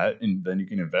have that, and then you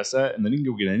can invest that, and then you can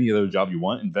go get any other job you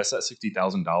want, invest that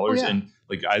 $60,000, and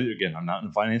like I'm not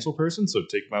a financial person, so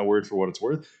take my word for what it's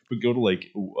worth, but go to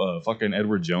like fucking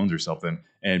Edward Jones or something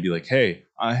and be like, hey,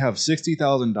 I have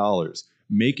 $60,000,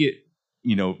 make it.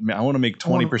 You know, I want to make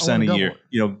 20% a year.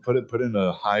 You know, put in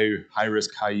a high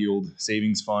risk, high yield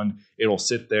savings fund. It'll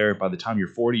sit there. By the time you're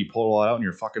 40, you pull it all out, and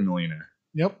you're a fucking millionaire.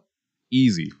 Yep,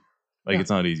 easy. Like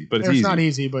it's not easy, but it's easy. It's not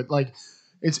easy, but like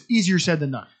it's easier said than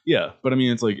done. Yeah, but I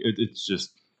mean, it's like it's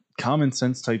just common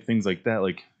sense type things like that.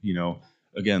 Like, you know,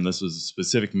 again, this was a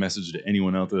specific message to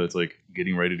anyone out there that's like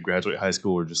getting ready to graduate high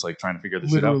school or just like trying to figure this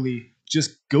shit out.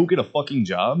 Just go get a fucking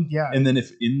job. Yeah, and then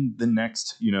if in the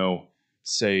next, you know,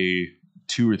 say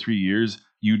 2 or 3 years,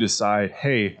 you decide,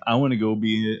 hey, I want to go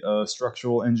be a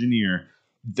structural engineer,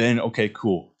 then okay,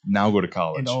 cool. Now go to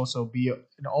college. And also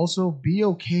be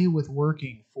okay with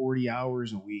working 40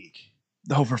 hours a week.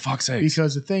 Oh, for fuck's sake.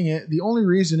 Because the only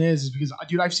reason is because,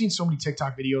 dude, I've seen so many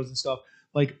TikTok videos and stuff.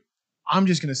 Like, I'm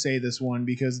just going to say this one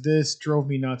because this drove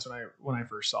me nuts when I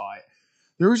first saw it.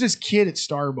 There was this kid at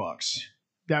Starbucks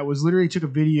that was literally took a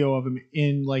video of him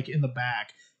in the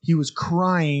back. He was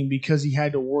crying because he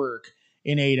had to work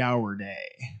an 8-hour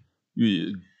day.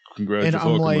 Yeah,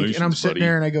 congratulations. And I'm sitting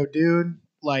there and I go, dude,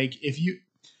 like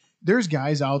there's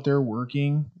guys out there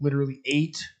working literally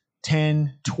 8,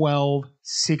 10, 12,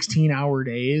 16-hour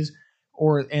days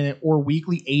or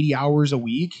weekly 80 hours a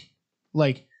week.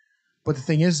 Like, but the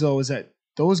thing is though, is that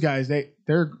those guys, they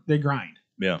grind.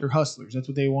 Yeah. They're hustlers. That's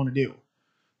what they want to do.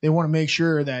 They want to make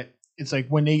sure that it's like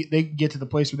when they get to the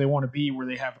place where they want to be, where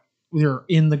they're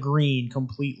in the green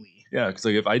completely. Yeah, because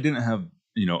like if I didn't have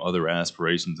other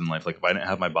aspirations in life, like if I didn't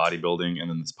have my bodybuilding and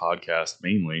then this podcast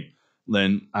mainly,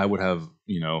 then I would have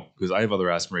because I have other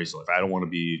aspirations. Like I don't want to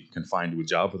be confined to a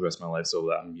job for the rest of my life, so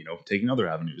that I'm taking other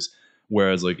avenues.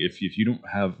 Whereas like if you don't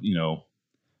have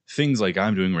things like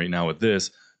I'm doing right now with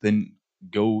this, then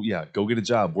go get a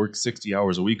job, work 60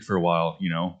 hours a week for a while,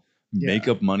 make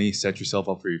up money, set yourself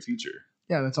up for your future.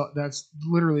 Yeah, that's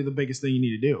literally the biggest thing you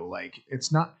need to do. Like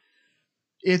it's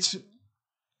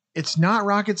not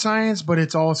rocket science, but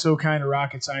it's also kind of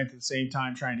rocket science at the same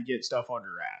time, trying to get stuff under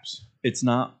wraps. It's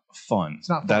not fun. It's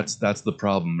not fun. That's the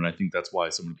problem, and I think that's why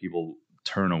so many people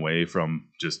turn away from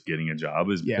just getting a job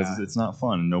is because it's not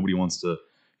fun. Nobody wants to,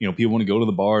 people want to go to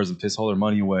the bars and piss all their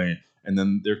money away, and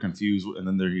then they're confused, and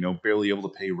then they're barely able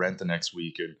to pay rent the next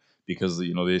week, and because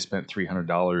they spent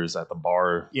 $300 at the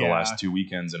bar the last 2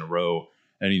 weekends in a row,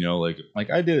 and like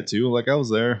I did it too. Like I was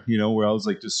there, where I was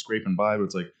like just scraping by, but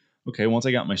it's like, okay, once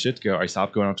I got my shit together, I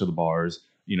stopped going out to the bars.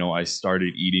 I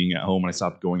started eating at home and I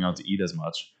stopped going out to eat as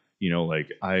much. Like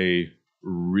I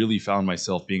really found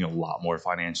myself being a lot more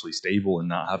financially stable and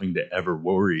not having to ever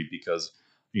worry because,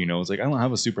 it's like I don't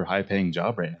have a super high paying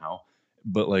job right now,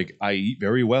 but like I eat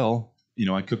very well.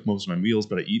 I cook most of my meals,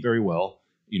 but I eat very well.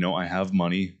 I have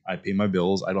money. I pay my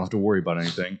bills. I don't have to worry about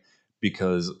anything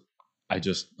because I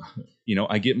just,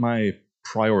 I get my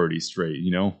priorities straight.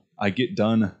 I get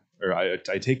done. Or I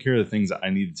take care of the things that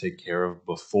I need to take care of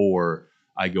before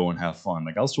I go and have fun.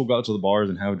 Like I'll still go out to the bars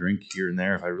and have a drink here and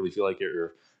there if I really feel like it,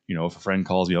 or if a friend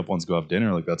calls me up wants to go have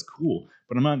dinner, like that's cool.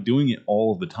 But I'm not doing it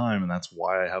all of the time, and that's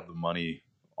why I have the money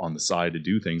on the side to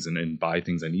do things and buy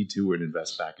things I need to and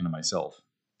invest back into myself.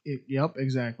 Yep,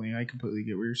 exactly. I completely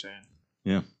get what you're saying.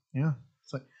 Yeah.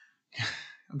 It's like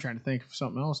I'm trying to think of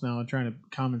something else now. I'm trying to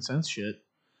common sense shit.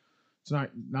 It's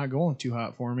not going too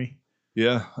hot for me.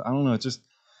 Yeah, I don't know. It's just.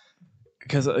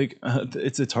 Because like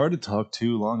it's hard to talk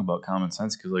too long about common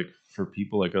sense because like for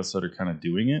people like us that are kind of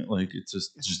doing it, like it's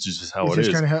just how it is.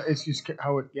 It's just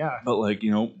how it But like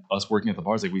us working at the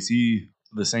bars, like we see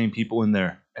the same people in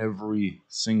there every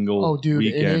single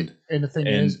weekend. And the thing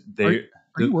is, are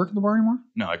you working the bar anymore?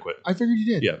 No, I quit. I figured you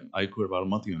did. Yeah, I quit about a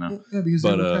month ago now. Yeah, because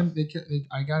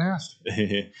I got asked.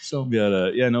 So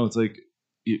no, it's like.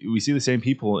 We see the same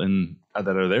people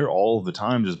that are there all the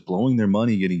time, just blowing their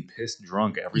money, getting pissed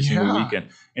drunk every single weekend.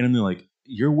 And I'm like,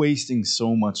 you're wasting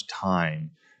so much time.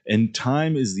 And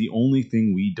time is the only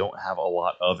thing we don't have a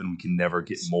lot of and we can never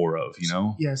get more of,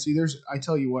 Yeah, see, I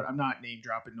tell you what, I'm not name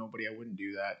dropping nobody. I wouldn't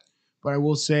do that. But I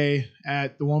will say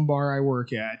at the one bar I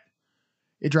work at,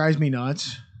 it drives me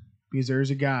nuts because there's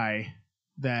a guy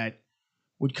that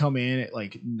would come in at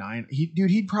like 9.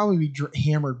 He'd probably be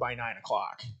hammered by 9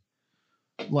 o'clock.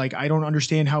 Like, I don't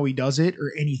understand how he does it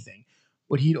or anything,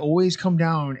 but he'd always come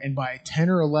down, and by 10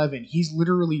 or 11, he's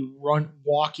literally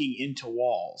walking into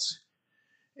walls.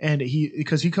 And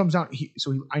because he comes out,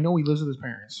 I know he lives with his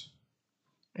parents,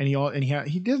 and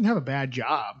he doesn't have a bad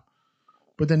job,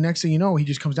 but then next thing you know, he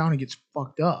just comes down and gets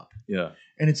fucked up. Yeah.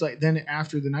 And it's like, then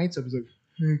after the night's up, he's like,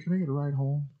 hey, can I get a ride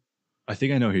home? I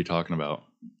think I know who you're talking about.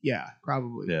 Yeah,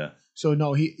 probably. Yeah. So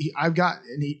no, I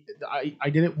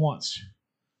did it once.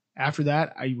 After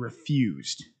that, I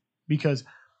refused because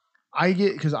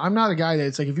I'm not a guy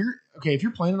that's like, if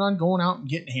you're planning on going out and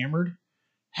getting hammered,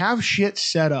 have shit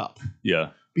set up. Yeah.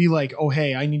 Be like, oh,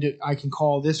 hey, I can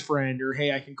call this friend, or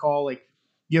hey, I can call, like,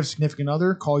 you have a significant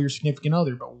other, call your significant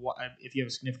other. But if you have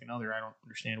a significant other, I don't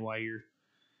understand why you're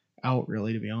out,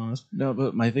 really, to be honest. No,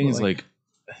 but my thing is like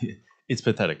it's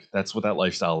pathetic. That's what that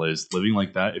lifestyle is. Living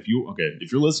like that. If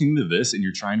you're listening to this and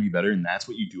you're trying to be better and that's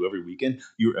what you do every weekend,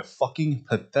 you're a fucking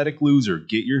pathetic loser.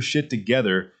 Get your shit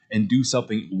together and do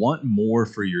something. Want more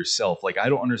for yourself. Like, I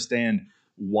don't understand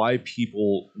why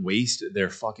people waste their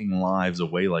fucking lives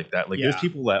away like that. Like, there's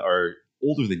people that are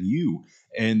older than you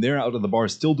and they're out of the bar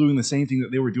still doing the same thing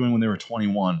that they were doing when they were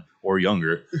 21 or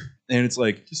younger. And it's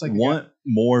like, just like want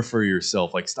more for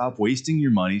yourself. Like, stop wasting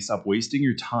your money. Stop wasting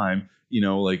your time.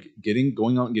 Like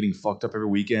going out and getting fucked up every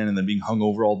weekend and then being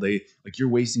hungover all day. Like, you're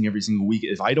wasting every single week.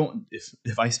 If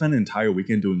I spend an entire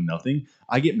weekend doing nothing,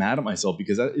 I get mad at myself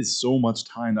because that is so much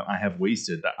time that I have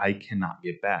wasted that I cannot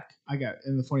get back.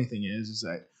 And the funny thing is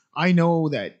that I know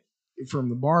that from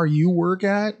the bar you work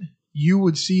at, you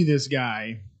would see this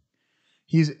guy.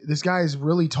 This guy is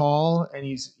really tall and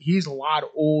he's a lot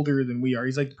older than we are.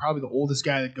 He's like probably the oldest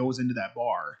guy that goes into that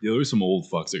bar. Yeah, there's some old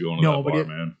fucks that go into that bar,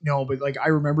 man. No, but like I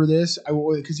remember this.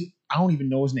 Because I don't even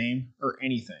know his name or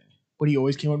anything. But he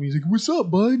always came up to me. He's like, "What's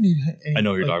up, bud?" And I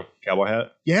know you're talking cowboy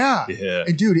hat. Yeah. Yeah.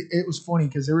 And dude, it was funny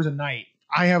because there was a night.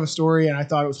 I have a story and I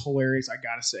thought it was hilarious. I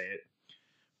gotta say it.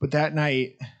 But that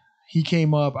night, he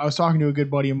came up. I was talking to a good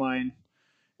buddy of mine,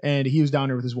 and he was down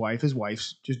there with his wife. His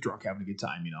wife's just drunk, having a good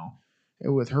time,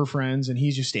 with her friends, and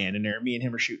he's just standing there. Me and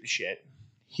him are shooting shit.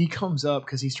 He comes up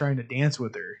because he's trying to dance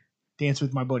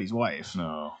with my buddy's wife.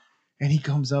 No. And he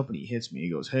comes up and he hits me. He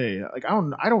goes, "Hey, like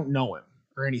I don't know him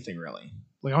or anything really.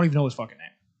 Like I don't even know his fucking name."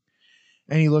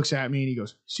 And he looks at me and he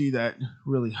goes, "See that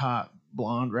really hot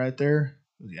blonde right there?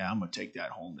 Goes, yeah, I'm gonna take that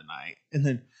home tonight." And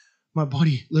then my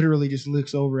buddy literally just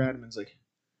looks over at him and is like,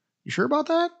 "You sure about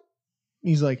that?" And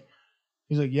he's like,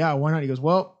 "Yeah, why not?" He goes,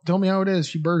 "Well, tell me how it is.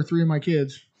 She birthed 3 of my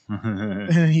kids." And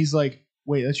then he's like,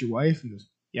 "Wait, that's your wife?" He goes,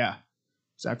 "Yeah."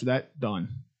 So after that, done.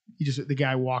 The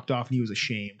guy walked off and he was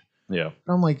ashamed. Yeah. And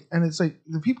I'm like, and it's like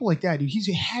the people like that, dude, he's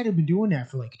had been doing that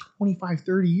for like 25,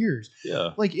 30 years.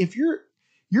 Yeah. Like if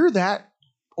you're that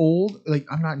old, like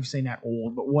I'm not even saying that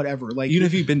old, but whatever. Like even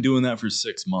if you've been doing that for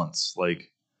 6 months,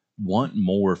 like want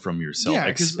more from yourself. Yeah,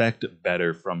 expect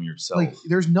better from yourself. Like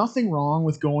there's nothing wrong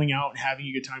with going out and having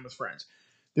a good time with friends.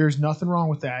 There's nothing wrong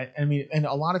with that. I mean, and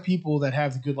a lot of people that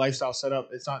have the good lifestyle set up,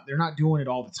 they're not doing it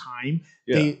all the time.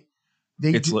 Yeah.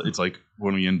 It's like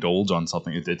when we indulge on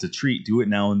something, it's a treat. Do it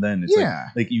now and then. It's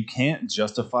like you can't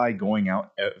justify going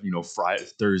out,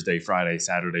 Thursday, Friday,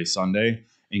 Saturday, Sunday,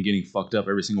 and getting fucked up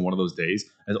every single one of those days.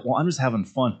 As, well, I'm just having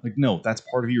fun. Like, no, that's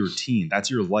part of your routine. That's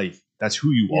your life. That's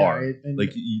who you are.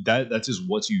 That's just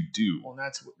what you do. Well,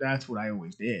 that's what I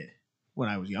always did when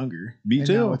I was younger. Me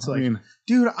too. It's like,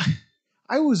 dude,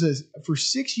 I was for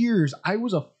 6 years, I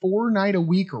was a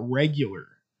 4-night-a-week regular.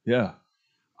 Yeah.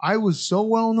 I was so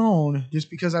well known just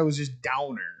because I was just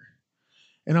downer.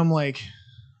 And I'm like,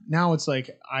 now it's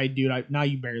like, now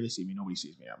you barely see me. Nobody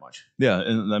sees me that much. Yeah.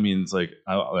 And I mean, it's like,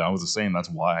 I was the same.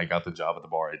 That's why I got the job at the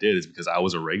bar I did, is because I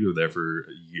was a regular there for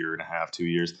a year and a half, 2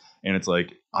 years. And it's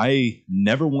like, I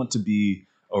never want to be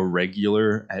a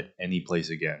regular at any place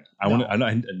again.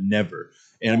 I never.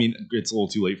 And I mean, it's a little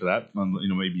too late for that.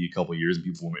 Maybe a couple of years and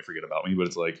people might forget about me, but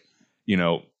it's like,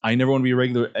 I never want to be a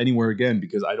regular anywhere again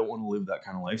because I don't want to live that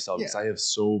kind of lifestyle because I have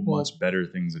so much better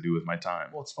things to do with my time.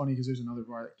 Well, it's funny because there's another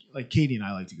bar like Katie and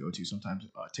I like to go to sometimes,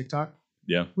 TikTok.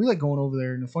 Yeah. We like going over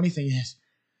there. And the funny thing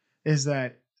is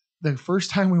that the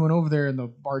first time we went over there and the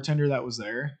bartender that was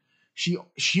there,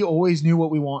 she always knew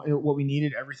what we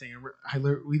needed, everything. And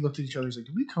we looked at each other like,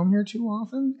 "Did we come here too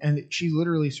often?" And she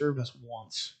literally served us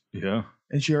once. Yeah.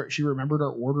 And she remembered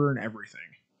our order and everything.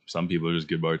 Some people are just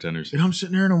good bartenders. And I'm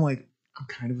sitting there and I'm like, I'm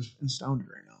kind of astounded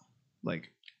right now.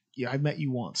 Like, yeah, I met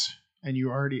you once, and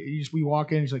we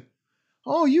walk in. And she's like,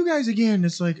 "Oh, you guys again?"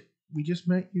 It's like, we just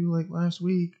met you like last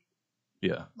week.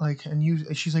 Yeah. Like, and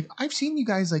she's like, "I've seen you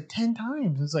guys like 10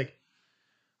 times." It's like,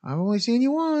 "I've only seen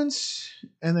you once,"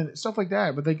 and then stuff like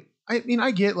that. But like, I mean,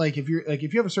 I get like if you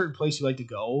have a certain place you like to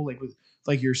go, like with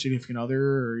like your significant other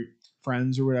or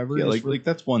friends or whatever. Yeah, like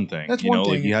that's one thing. That's one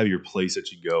thing. Like you have your place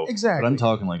that you go. Exactly. But I'm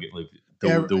talking like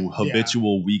the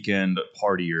habitual weekend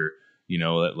partier,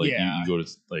 that like you go to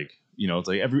like, it's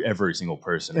like every single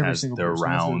person has their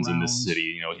rounds in this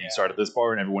city. You start at this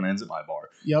bar and everyone ends at my bar.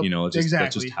 Yep. It's just,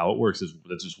 that's just how it works.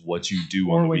 That's just what you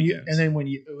do on the weekends. And then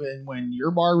when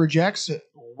your bar rejects it,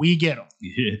 we get them.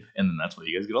 Yeah, and then that's why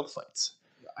you guys get all the fights.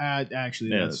 Actually,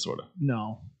 yeah, that's sort of.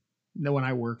 No, when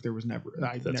I worked, there was never.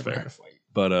 I never had a fight.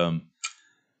 But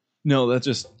no, that's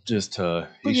just you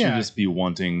should just be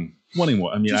wanting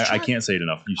more. I mean, I can't say it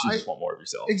enough. You should just want more of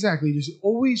yourself. Exactly. Just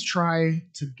always try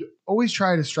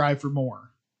to strive for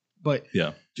more, but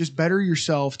just better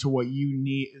yourself to what you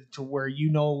need, to where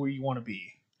where you want to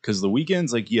be. Because the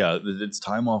weekends, like, it's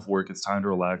time off work. It's time to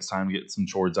relax, time to get some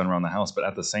chores done around the house. But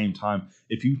at the same time,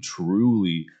 if you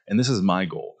truly, and this is my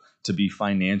goal, to be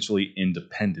financially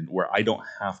independent, where I don't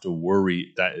have to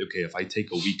worry that, okay, if I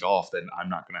take a week off, then I'm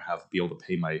not going to be able to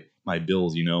pay my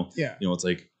bills, Yeah. It's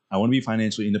like, I want to be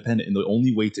financially independent. And the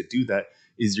only way to do that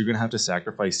is you're going to have to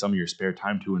sacrifice some of your spare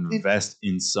time to invest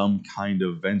in some kind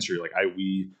of venture. Like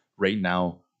we right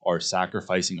now are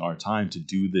sacrificing our time to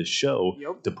do this show,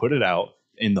 to put it out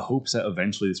in the hopes that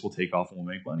eventually this will take off and we'll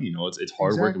make money. It's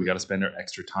hard work. We got to spend our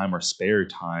extra time, our spare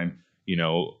time,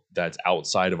 that's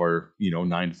outside of our,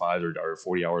 9 to 5 or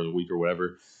 40 hours a week or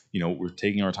whatever. We're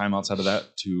taking our time outside of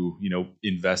that to,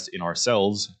 invest in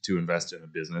ourselves, to invest in a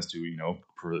business, to,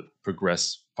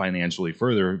 progress financially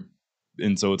further.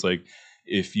 And so it's like,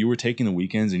 if you were taking the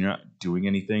weekends and you're not doing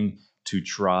anything to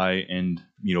try and,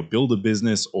 build a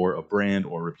business or a brand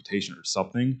or a reputation or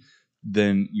something,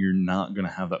 then you're not going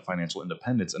to have that financial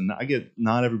independence. And I get,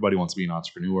 not everybody wants to be an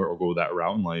entrepreneur or go that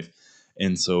route in life.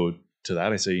 And so to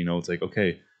that, I say, it's like,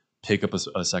 okay, pick up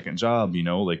a second job,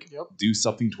 do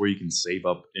something to where you can save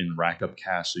up and rack up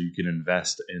cash so you can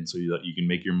invest, and so that you can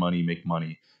make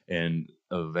money. And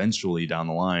eventually down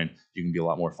the line, you can be a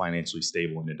lot more financially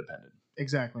stable and independent.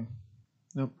 Exactly.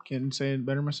 Nope. Can't say it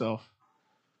better myself.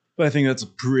 But I think that's a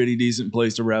pretty decent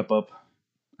place to wrap up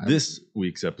this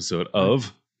week's episode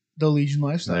of The Legion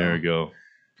Lifestyle. There we go.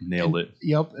 Nailed it.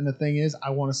 Yep. And the thing is,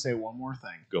 I want to say one more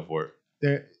thing. Go for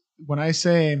it. When I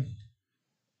say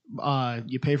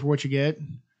you pay for what you get,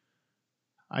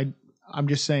 I'm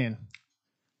just saying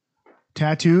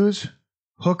tattoos,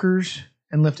 hookers,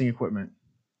 and lifting equipment.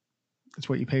 That's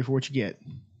what you pay for what you get.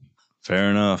 Fair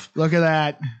enough. Look at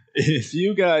that. If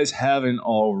you guys haven't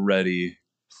already,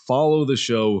 follow the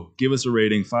show. Give us a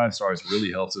rating. 5 stars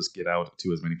really helps us get out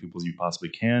to as many people as you possibly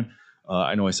can.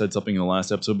 I know I said something in the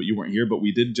last episode, but you weren't here. But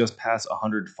we did just pass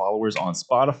 100 followers on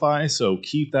Spotify. So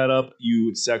keep that up,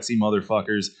 you sexy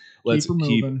motherfuckers. Let's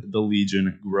keep the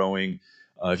Legion growing.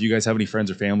 If you guys have any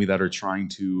friends or family that are trying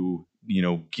to,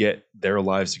 get their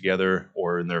lives together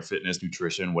or in their fitness,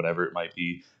 nutrition, whatever it might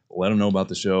be, let them know about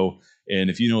the show. And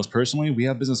if you know us personally, we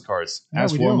have business cards.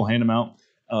 Ask for them, we'll hand them out.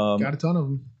 Got a ton of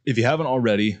them. If you haven't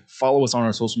already, follow us on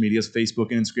our social medias,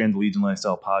 Facebook and Instagram, The Legion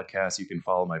Lifestyle Podcast. You can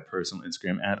follow my personal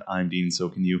Instagram at I'm Dean, so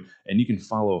can you. And you can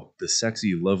follow the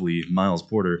sexy, lovely Miles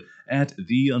Porter at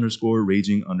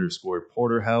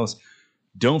 _raging_porterhouse.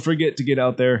 Don't forget to get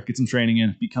out there, get some training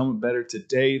in, become better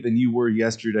today than you were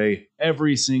yesterday,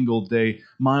 every single day.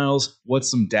 Miles, what's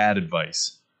some dad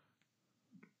advice?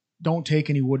 Don't take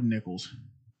any wooden nickels.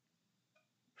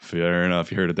 Fair enough.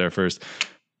 You heard it there first.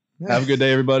 Have a good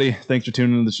day, everybody. Thanks for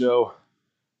tuning into the show.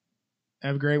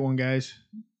 Have a great one, guys.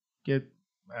 I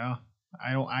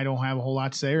don't have a whole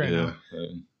lot to say right now.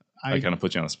 I kind of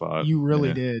put you on the spot. You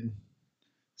really did.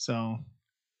 So,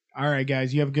 all right,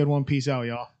 guys. You have a good one. Peace out,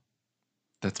 y'all.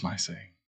 That's my saying.